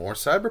excited. Yeah. More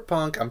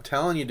Cyberpunk. I'm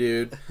telling you,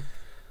 dude.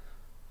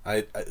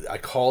 I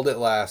called it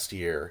last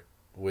year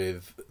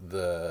with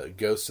the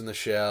Ghost in the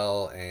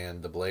Shell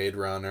and the Blade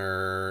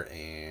Runner,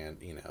 and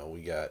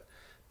we got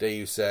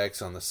Deus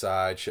Ex on the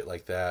side, shit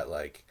like that.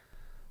 Like,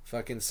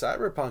 fucking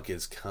Cyberpunk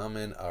is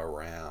coming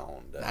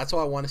around. That's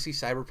why I want to see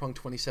Cyberpunk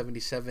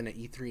 2077 at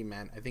E3,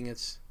 man. I think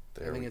it's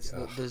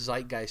the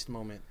zeitgeist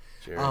moment.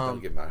 Jared, that'll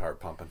get my heart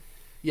pumping.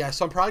 Yeah,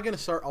 so I'm probably going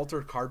to start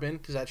Altered Carbon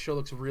because that show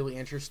looks really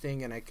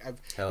interesting, and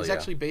it's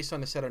actually based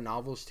on a set of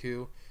novels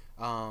too,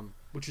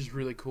 which is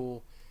really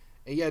cool.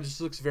 And yeah, it just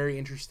looks very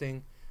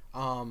interesting.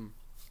 I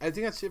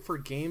think that's it for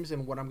games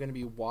and what I'm going to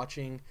be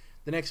watching.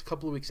 The next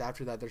couple of weeks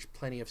after that, there's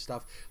plenty of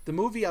stuff. The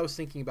movie I was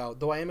thinking about,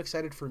 though I am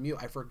excited for Mute,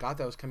 I forgot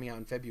that was coming out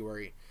in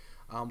February,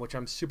 which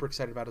I'm super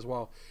excited about as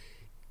well.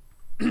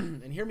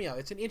 And hear me out.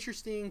 It's an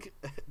interesting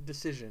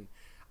decision.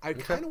 I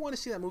kind of want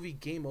to see that movie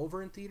Game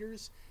Over in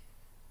theaters.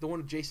 The one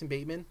with Jason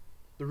Bateman.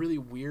 The really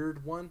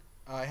weird one.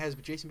 It has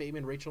Jason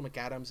Bateman, Rachel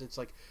McAdams. It's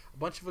like a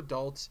bunch of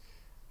adults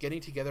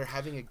getting together,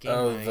 having a game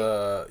night.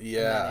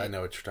 I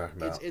know what you're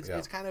talking about.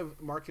 It's kind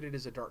of marketed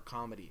as a dark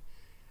comedy.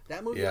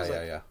 That movie was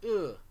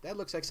ugh, that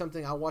looks like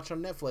something I'll watch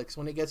on Netflix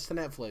when it gets to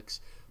Netflix.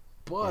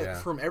 But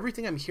from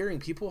everything I'm hearing,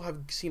 people have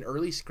seen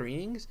early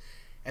screenings,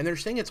 and they're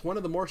saying it's one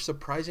of the more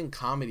surprising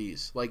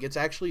comedies. Like, it's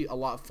actually a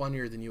lot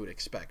funnier than you would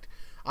expect.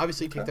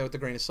 Obviously, take that with a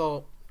grain of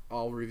salt.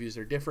 All reviews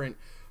are different.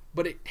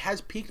 But it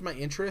has piqued my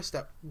interest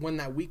that when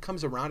that week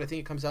comes around, I think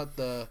it comes out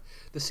the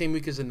same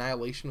week as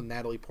Annihilation with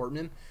Natalie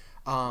Portman.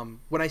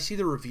 When I see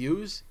the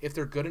reviews, if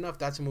they're good enough,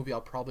 that's a movie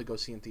I'll probably go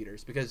see in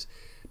theaters because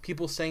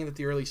people saying that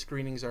the early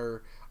screenings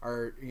are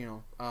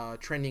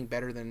trending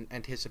better than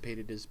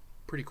anticipated is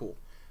pretty cool.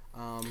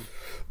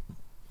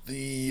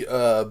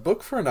 The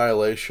book for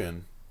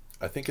Annihilation,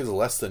 I think, is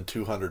less than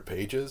 200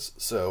 pages,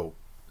 so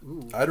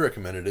I'd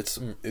recommend it.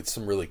 It's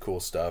some really cool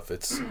stuff.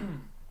 It's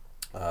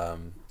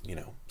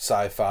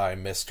sci-fi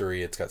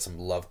mystery. It's got some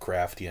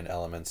Lovecraftian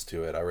elements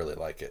to it. I really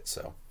like it.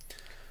 So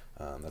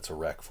that's a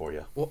rec for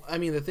you. Well, I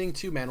mean, the thing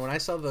too, man, when I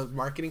saw the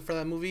marketing for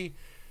that movie,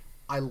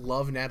 I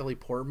love Natalie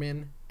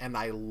Portman and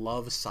I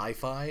love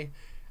sci-fi.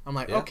 I'm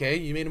like, okay,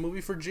 you made a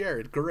movie for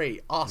Jared.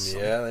 Great.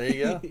 Awesome. Yeah, there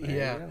you go.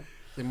 Yeah. You go.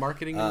 The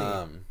marketing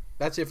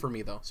that's it for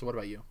me, though. So what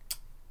about you?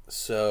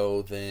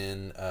 So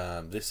then,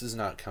 this is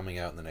not coming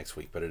out in the next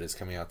week, but it is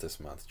coming out this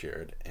month,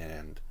 Jared.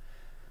 And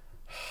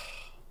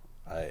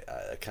I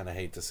kind of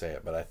hate to say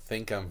it, but I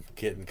think I'm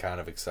getting kind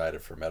of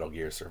excited for Metal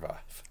Gear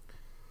Survive.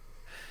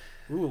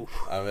 Ooh.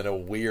 I'm in a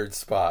weird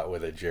spot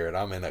with it, Jared.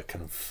 I'm in a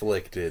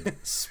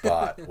conflicted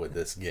spot with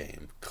this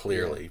game,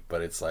 clearly. Yeah.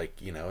 But it's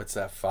like, it's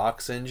that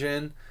Fox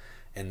engine,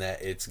 and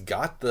that it's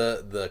got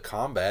the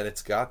combat,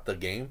 it's got the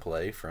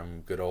gameplay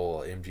from good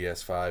old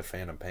MGS5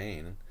 Phantom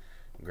Pain,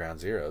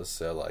 Ground Zeroes.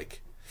 So,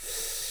 like,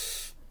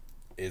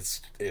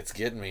 it's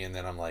getting me, and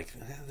then I'm like,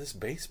 this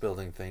base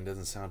building thing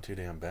doesn't sound too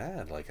damn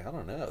bad. Like, I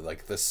don't know.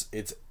 Like, this,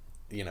 it's,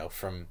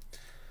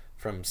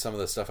 from some of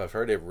the stuff I've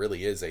heard, it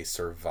really is a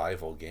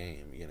survival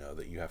game,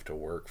 that you have to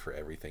work for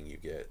everything you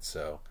get.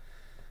 So,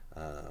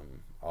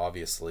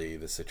 obviously,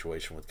 the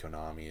situation with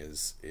Konami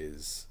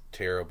is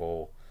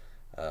terrible,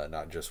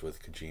 not just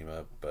with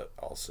Kojima, but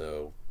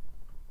also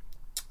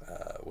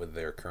with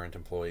their current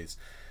employees.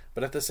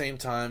 But at the same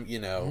time,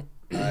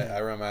 I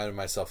reminded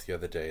myself the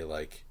other day,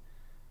 like,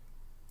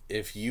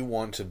 if you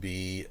want to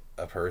be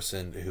a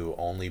person who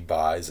only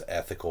buys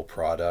ethical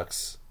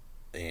products,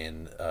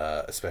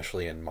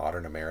 especially in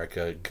modern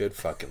America, good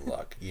fucking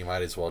luck. You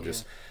might as well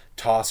just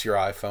toss your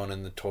iPhone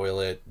in the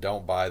toilet.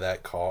 Don't buy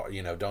that car.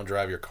 Don't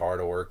drive your car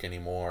to work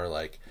anymore.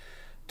 Like,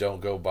 don't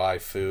go buy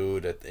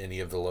food at any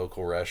of the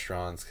local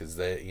restaurants because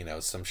they,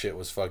 some shit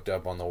was fucked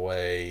up on the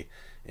way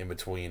in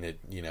between it,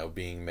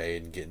 being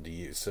made and getting to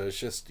use. So it's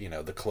just,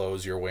 the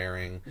clothes you're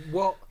wearing.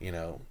 Well,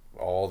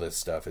 all this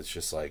stuff. It's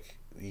just like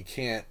you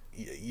can't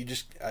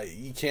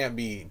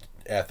be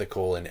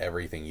ethical in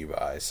everything you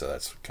buy. So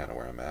that's kind of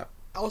where I'm at.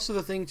 Also,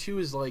 the thing too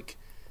is like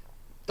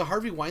the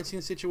Harvey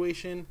Weinstein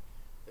situation.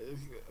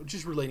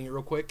 Just relating it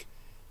real quick,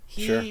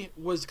 he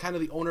was kind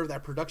of the owner of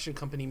that production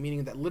company,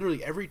 meaning that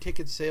literally every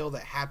ticket sale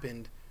that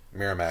happened,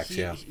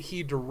 Miramax,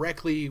 he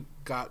directly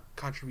got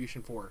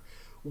contribution for.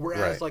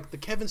 Whereas like the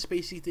Kevin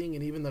Spacey thing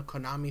and even the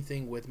Konami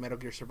thing with Metal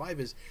Gear Survive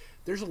is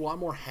there's a lot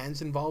more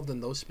hands involved in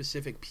those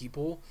specific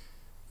people.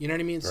 You know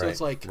what I mean? So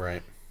it's like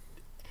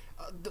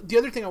the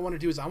other thing I want to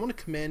do is I want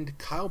to commend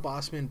Kyle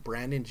Bossman,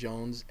 Brandon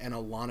Jones, and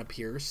Alana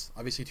Pierce.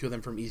 Obviously, two of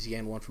them from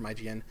EZN, one from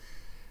IGN.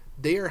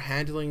 They are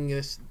handling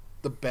this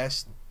the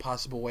best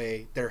possible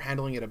way. They're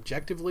handling it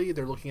objectively.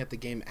 They're looking at the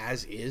game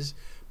as is,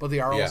 but they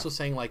are also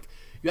saying, like,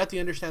 you have to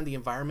understand the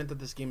environment that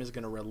this game is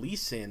going to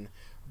release in.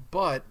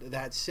 But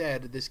that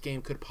said, this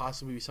game could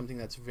possibly be something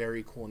that's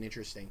very cool and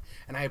interesting.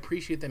 And I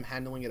appreciate them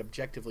handling it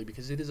objectively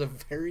because it is a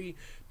very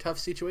tough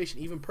situation.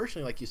 Even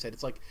personally, like you said,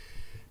 it's like,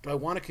 do I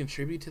want to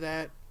contribute to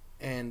that?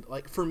 And,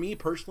 like, for me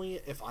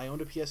personally, if I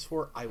owned a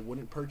PS4, I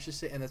wouldn't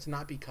purchase it. And that's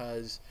not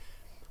because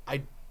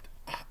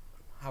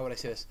how would I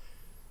say this?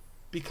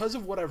 Because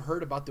of what I've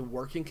heard about the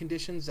working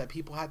conditions that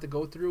people had to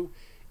go through,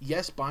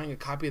 yes, buying a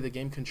copy of the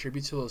game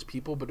contributes to those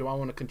people, but do I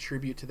want to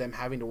contribute to them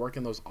having to work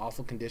in those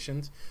awful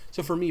conditions?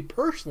 So for me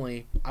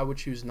personally, I would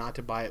choose not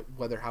to buy it,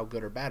 whether how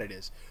good or bad it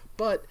is.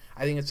 But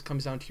I think it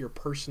comes down to your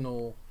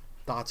personal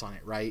thoughts on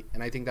it, right?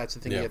 And I think that's the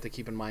thing you have to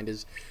keep in mind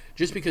is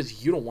just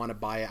because you don't want to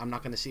buy it, I'm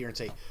not going to sit here and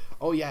say,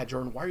 oh yeah,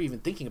 Jordan, why are you even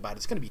thinking about it?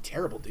 It's going to be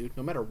terrible, dude,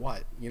 no matter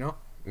what,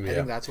 I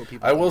think that's what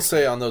people I will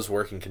say on those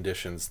working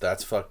conditions,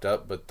 that's fucked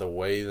up, but the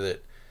way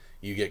that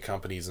you get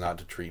companies not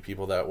to treat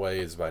people that way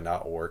is by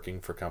not working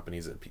for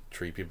companies that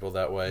treat people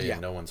that way, and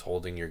no one's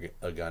holding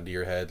a gun to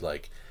your head.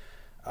 Like,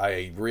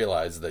 I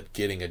realize that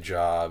getting a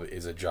job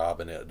is a job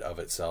in and of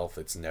itself.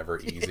 It's never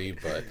easy,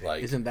 but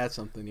like, isn't that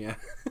something? Yeah,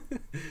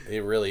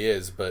 it really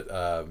is. But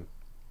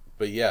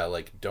yeah,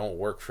 like, don't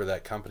work for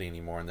that company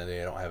anymore, and then they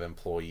don't have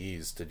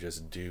employees to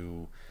just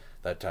do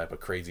that type of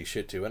crazy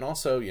shit to. And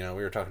also, we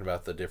were talking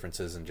about the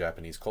differences in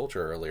Japanese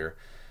culture earlier.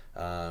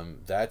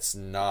 That's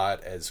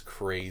not as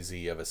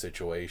crazy of a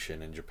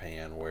situation in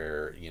Japan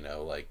where,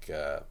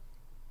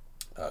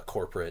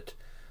 corporate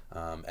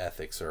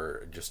ethics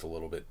are just a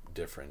little bit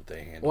different.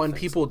 They handle and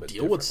people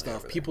deal with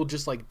stuff. People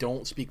just like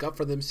don't speak up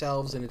for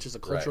themselves, and it's just a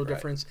cultural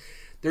difference.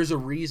 There's a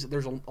reason.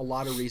 There's a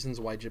lot of reasons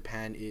why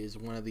Japan is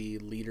one of the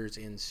leaders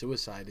in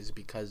suicide is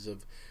because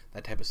of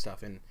that type of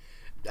stuff. And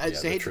I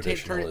hate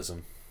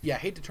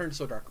to turn it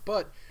so dark,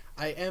 but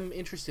I am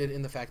interested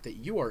in the fact that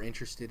you are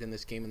interested in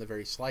this game in the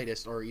very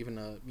slightest, or even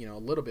a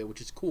little bit,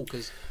 which is cool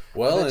because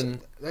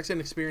that's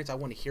an experience I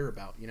want to hear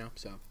about.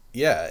 So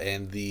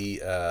and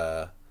the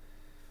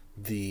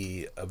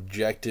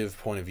objective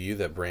point of view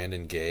that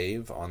Brandon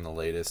gave on the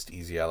latest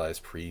Easy Allies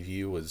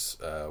preview was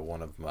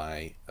one of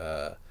my.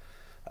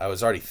 I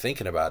was already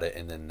thinking about it,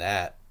 and then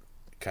that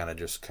kind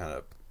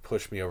of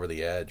pushed me over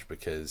the edge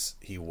because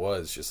he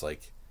was just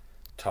like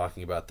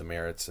talking about the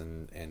merits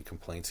and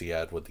complaints he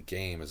had with the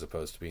game, as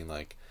opposed to being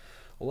like,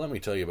 well, let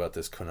me tell you about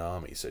this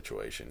Konami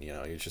situation. You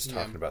know, he's just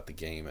talking about the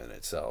game in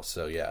itself.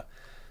 So yeah,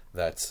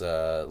 that's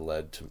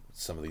led to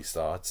some of these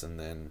thoughts. And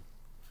then,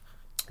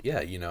 yeah,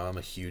 you know, I'm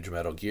a huge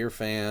Metal Gear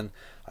fan.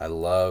 I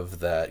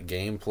love that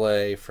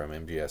gameplay from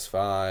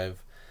MGS5.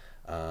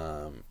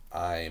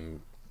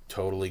 I'm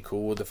totally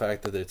cool with the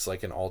fact that it's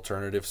like an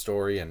alternative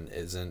story and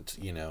isn't,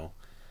 you know,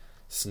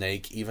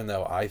 Snake, even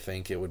though I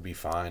think it would be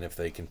fine if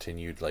they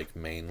continued like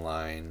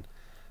mainline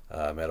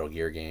Metal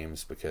Gear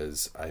games,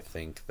 because I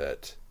think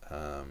that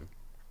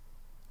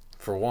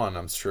for one,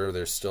 I'm sure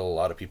there's still a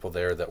lot of people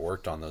there that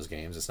worked on those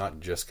games. It's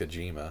not just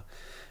Kojima.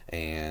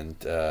 And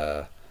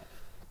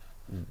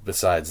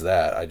besides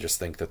that, I just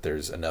think that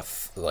there's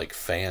enough like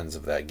fans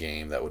of that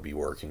game that would be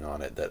working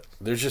on it, that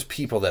there's just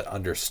people that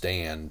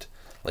understand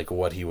like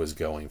what he was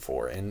going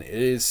for. And it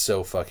is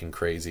so fucking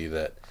crazy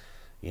that,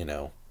 you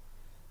know,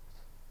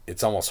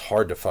 it's almost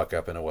hard to fuck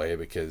up in a way,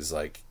 because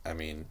like, I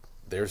mean,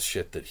 there's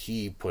shit that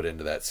he put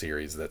into that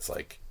series that's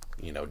like,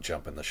 you know,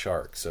 jumping the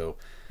shark. So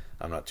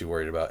I'm not too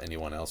worried about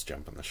anyone else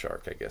jumping the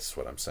shark, I guess is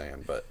what I'm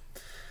saying. But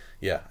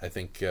yeah, I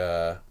think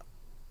we'll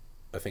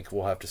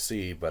have to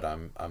see, but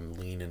I'm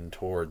leaning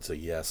towards a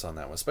yes on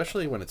that one,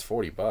 especially when it's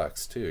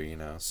 $40 too, you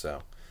know.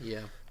 So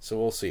yeah, so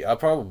we'll see. I'll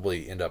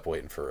probably end up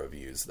waiting for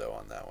reviews though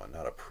on that one,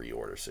 not a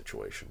pre-order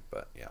situation.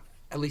 But yeah,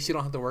 at least you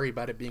don't have to worry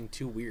about it being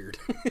too weird.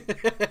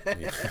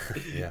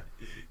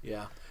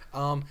 Yeah.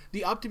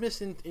 The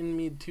optimist in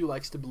me too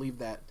likes to believe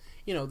that,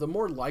 you know, the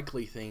more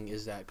likely thing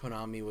is that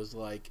Konami was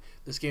like,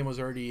 this game was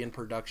already in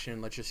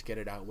production, let's just get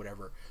it out,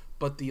 whatever.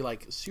 But the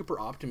like super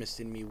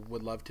optimist in me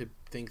would love to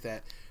think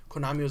that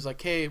Konami was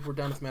like, hey, we're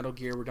done with Metal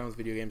Gear, we're done with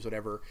video games,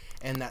 whatever.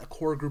 And that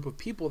core group of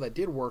people that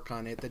did work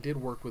on it, that did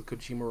work with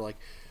Kojima, were like,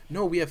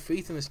 no, we have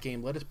faith in this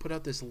game. Let us put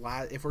out this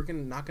last... If we're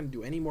not going to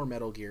do any more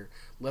Metal Gear,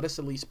 let us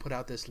at least put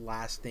out this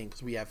last thing,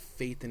 because we have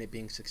faith in it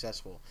being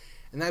successful.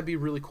 And that'd be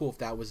really cool if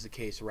that was the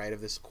case, right?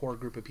 Of this core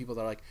group of people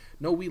that are like,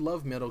 no, we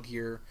love Metal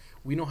Gear.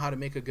 We know how to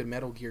make a good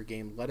Metal Gear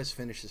game. Let us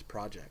finish this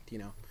project, you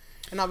know?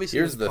 And obviously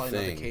here's that's the probably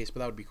thing. not the case, but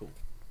that would be cool.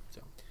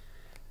 So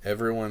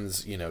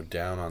everyone's, you know,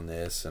 down on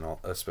this, and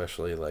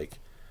especially like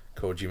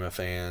Kojima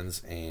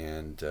fans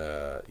and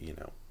you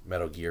know,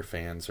 Metal Gear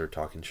fans are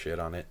talking shit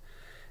on it.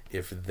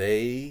 If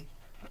they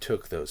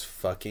took those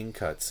fucking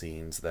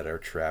cutscenes that are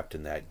trapped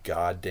in that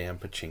goddamn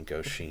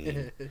pachinko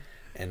sheen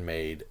and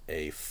made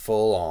a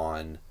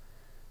full-on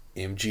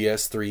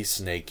MGS3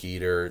 Snake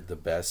Eater, the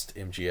best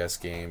MGS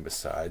game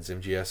besides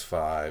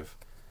MGS5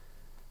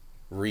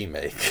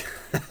 remake,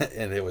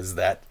 and it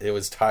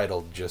was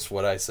titled just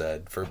what I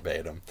said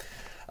verbatim,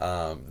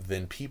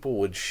 then people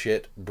would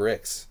shit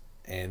bricks,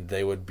 and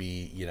they would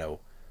be, you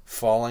know,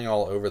 falling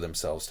all over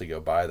themselves to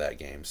go buy that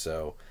game.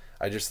 So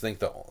I just think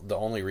the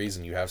only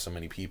reason you have so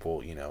many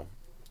people, you know,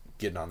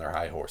 getting on their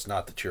high horse,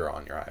 not that you're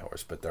on your high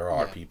horse, but there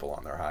are people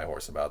on their high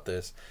horse about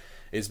this,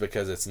 is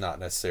because it's not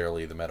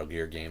necessarily the Metal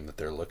Gear game that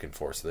they're looking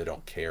for, so they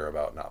don't care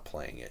about not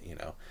playing it, you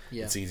know.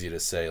 Yeah. It's easy to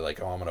say,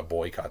 like, oh, I'm going to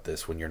boycott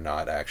this when you're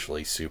not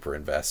actually super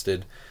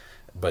invested.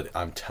 But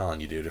I'm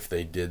telling you, dude, if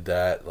they did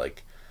that,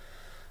 like,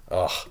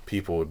 oh,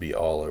 people would be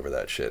all over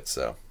that shit.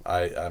 So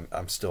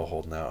I'm still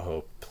holding out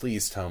hope.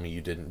 Please tell me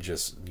you didn't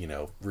just, you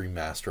know,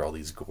 remaster all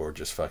these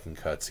gorgeous fucking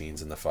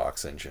cutscenes in the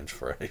Fox engine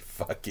for a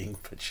fucking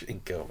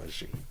pachinko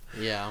machine.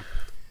 Yeah.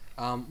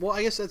 Well,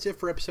 I guess that's it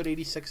for episode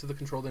 86 of the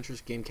Controlled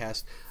Interest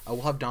Gamecast.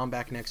 We'll have Dom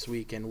back next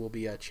week, and we'll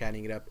be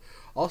chatting it up.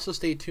 Also,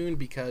 stay tuned,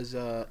 because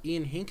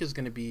Ian Hink is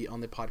going to be on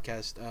the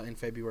podcast in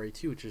February,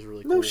 too, which is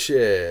really cool. No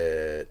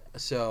shit.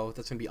 So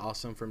that's going to be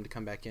awesome for him to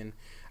come back in.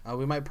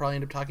 We might probably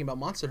end up talking about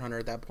Monster Hunter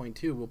at that point,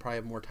 too. We'll probably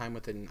have more time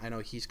with it, and I know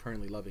he's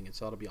currently loving it,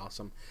 so that'll be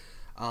awesome.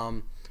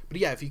 But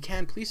yeah, if you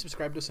can, please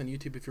subscribe to us on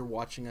YouTube if you're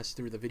watching us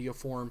through the video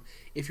form.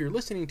 If you're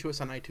listening to us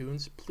on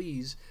iTunes,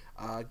 please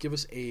give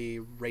us a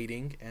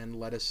rating and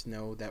let us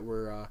know that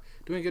we're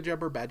doing a good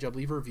job or a bad job.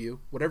 Leave a review,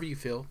 whatever you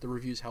feel. The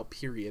reviews help,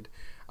 period.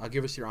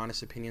 Give us your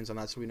honest opinions on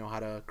that so we know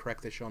how to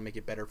correct the show and make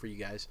it better for you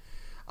guys.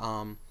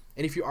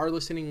 And if you are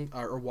listening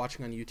or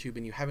watching on YouTube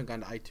and you haven't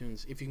gone to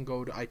iTunes, if you can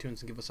go to iTunes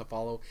and give us a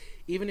follow.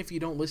 Even if you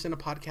don't listen to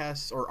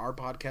podcasts or our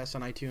podcasts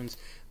on iTunes,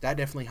 that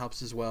definitely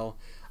helps as well.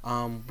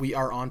 We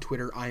are on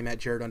Twitter. I'm at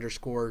Jared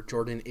 _.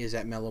 Jordan is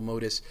at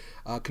Mellowmodus.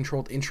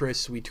 Controlled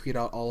Interests, we tweet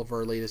out all of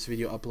our latest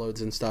video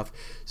uploads and stuff.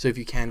 So if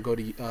you can, go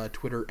to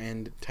Twitter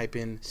and type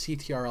in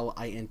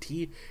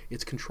CTRLINT.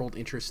 It's Controlled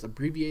Interests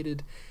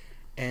abbreviated.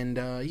 And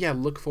yeah,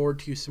 look forward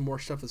to some more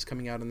stuff that's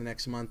coming out in the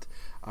next month.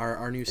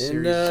 Our new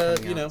series is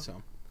coming out.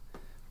 So.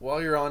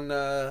 While you're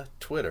on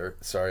Twitter,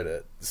 sorry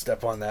to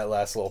step on that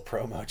last little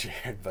promo,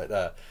 Jared,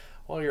 but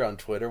while you're on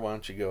Twitter, why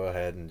don't you go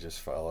ahead and just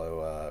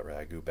follow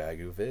Ragu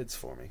Bagu Vids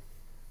for me?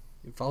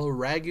 Follow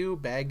Ragu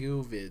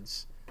Bagu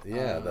Vids.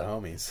 Yeah, the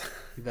homies.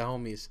 The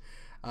homies.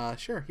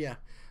 Sure, yeah.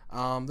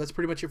 That's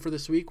pretty much it for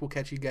this week. We'll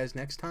catch you guys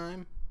next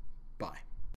time. Bye.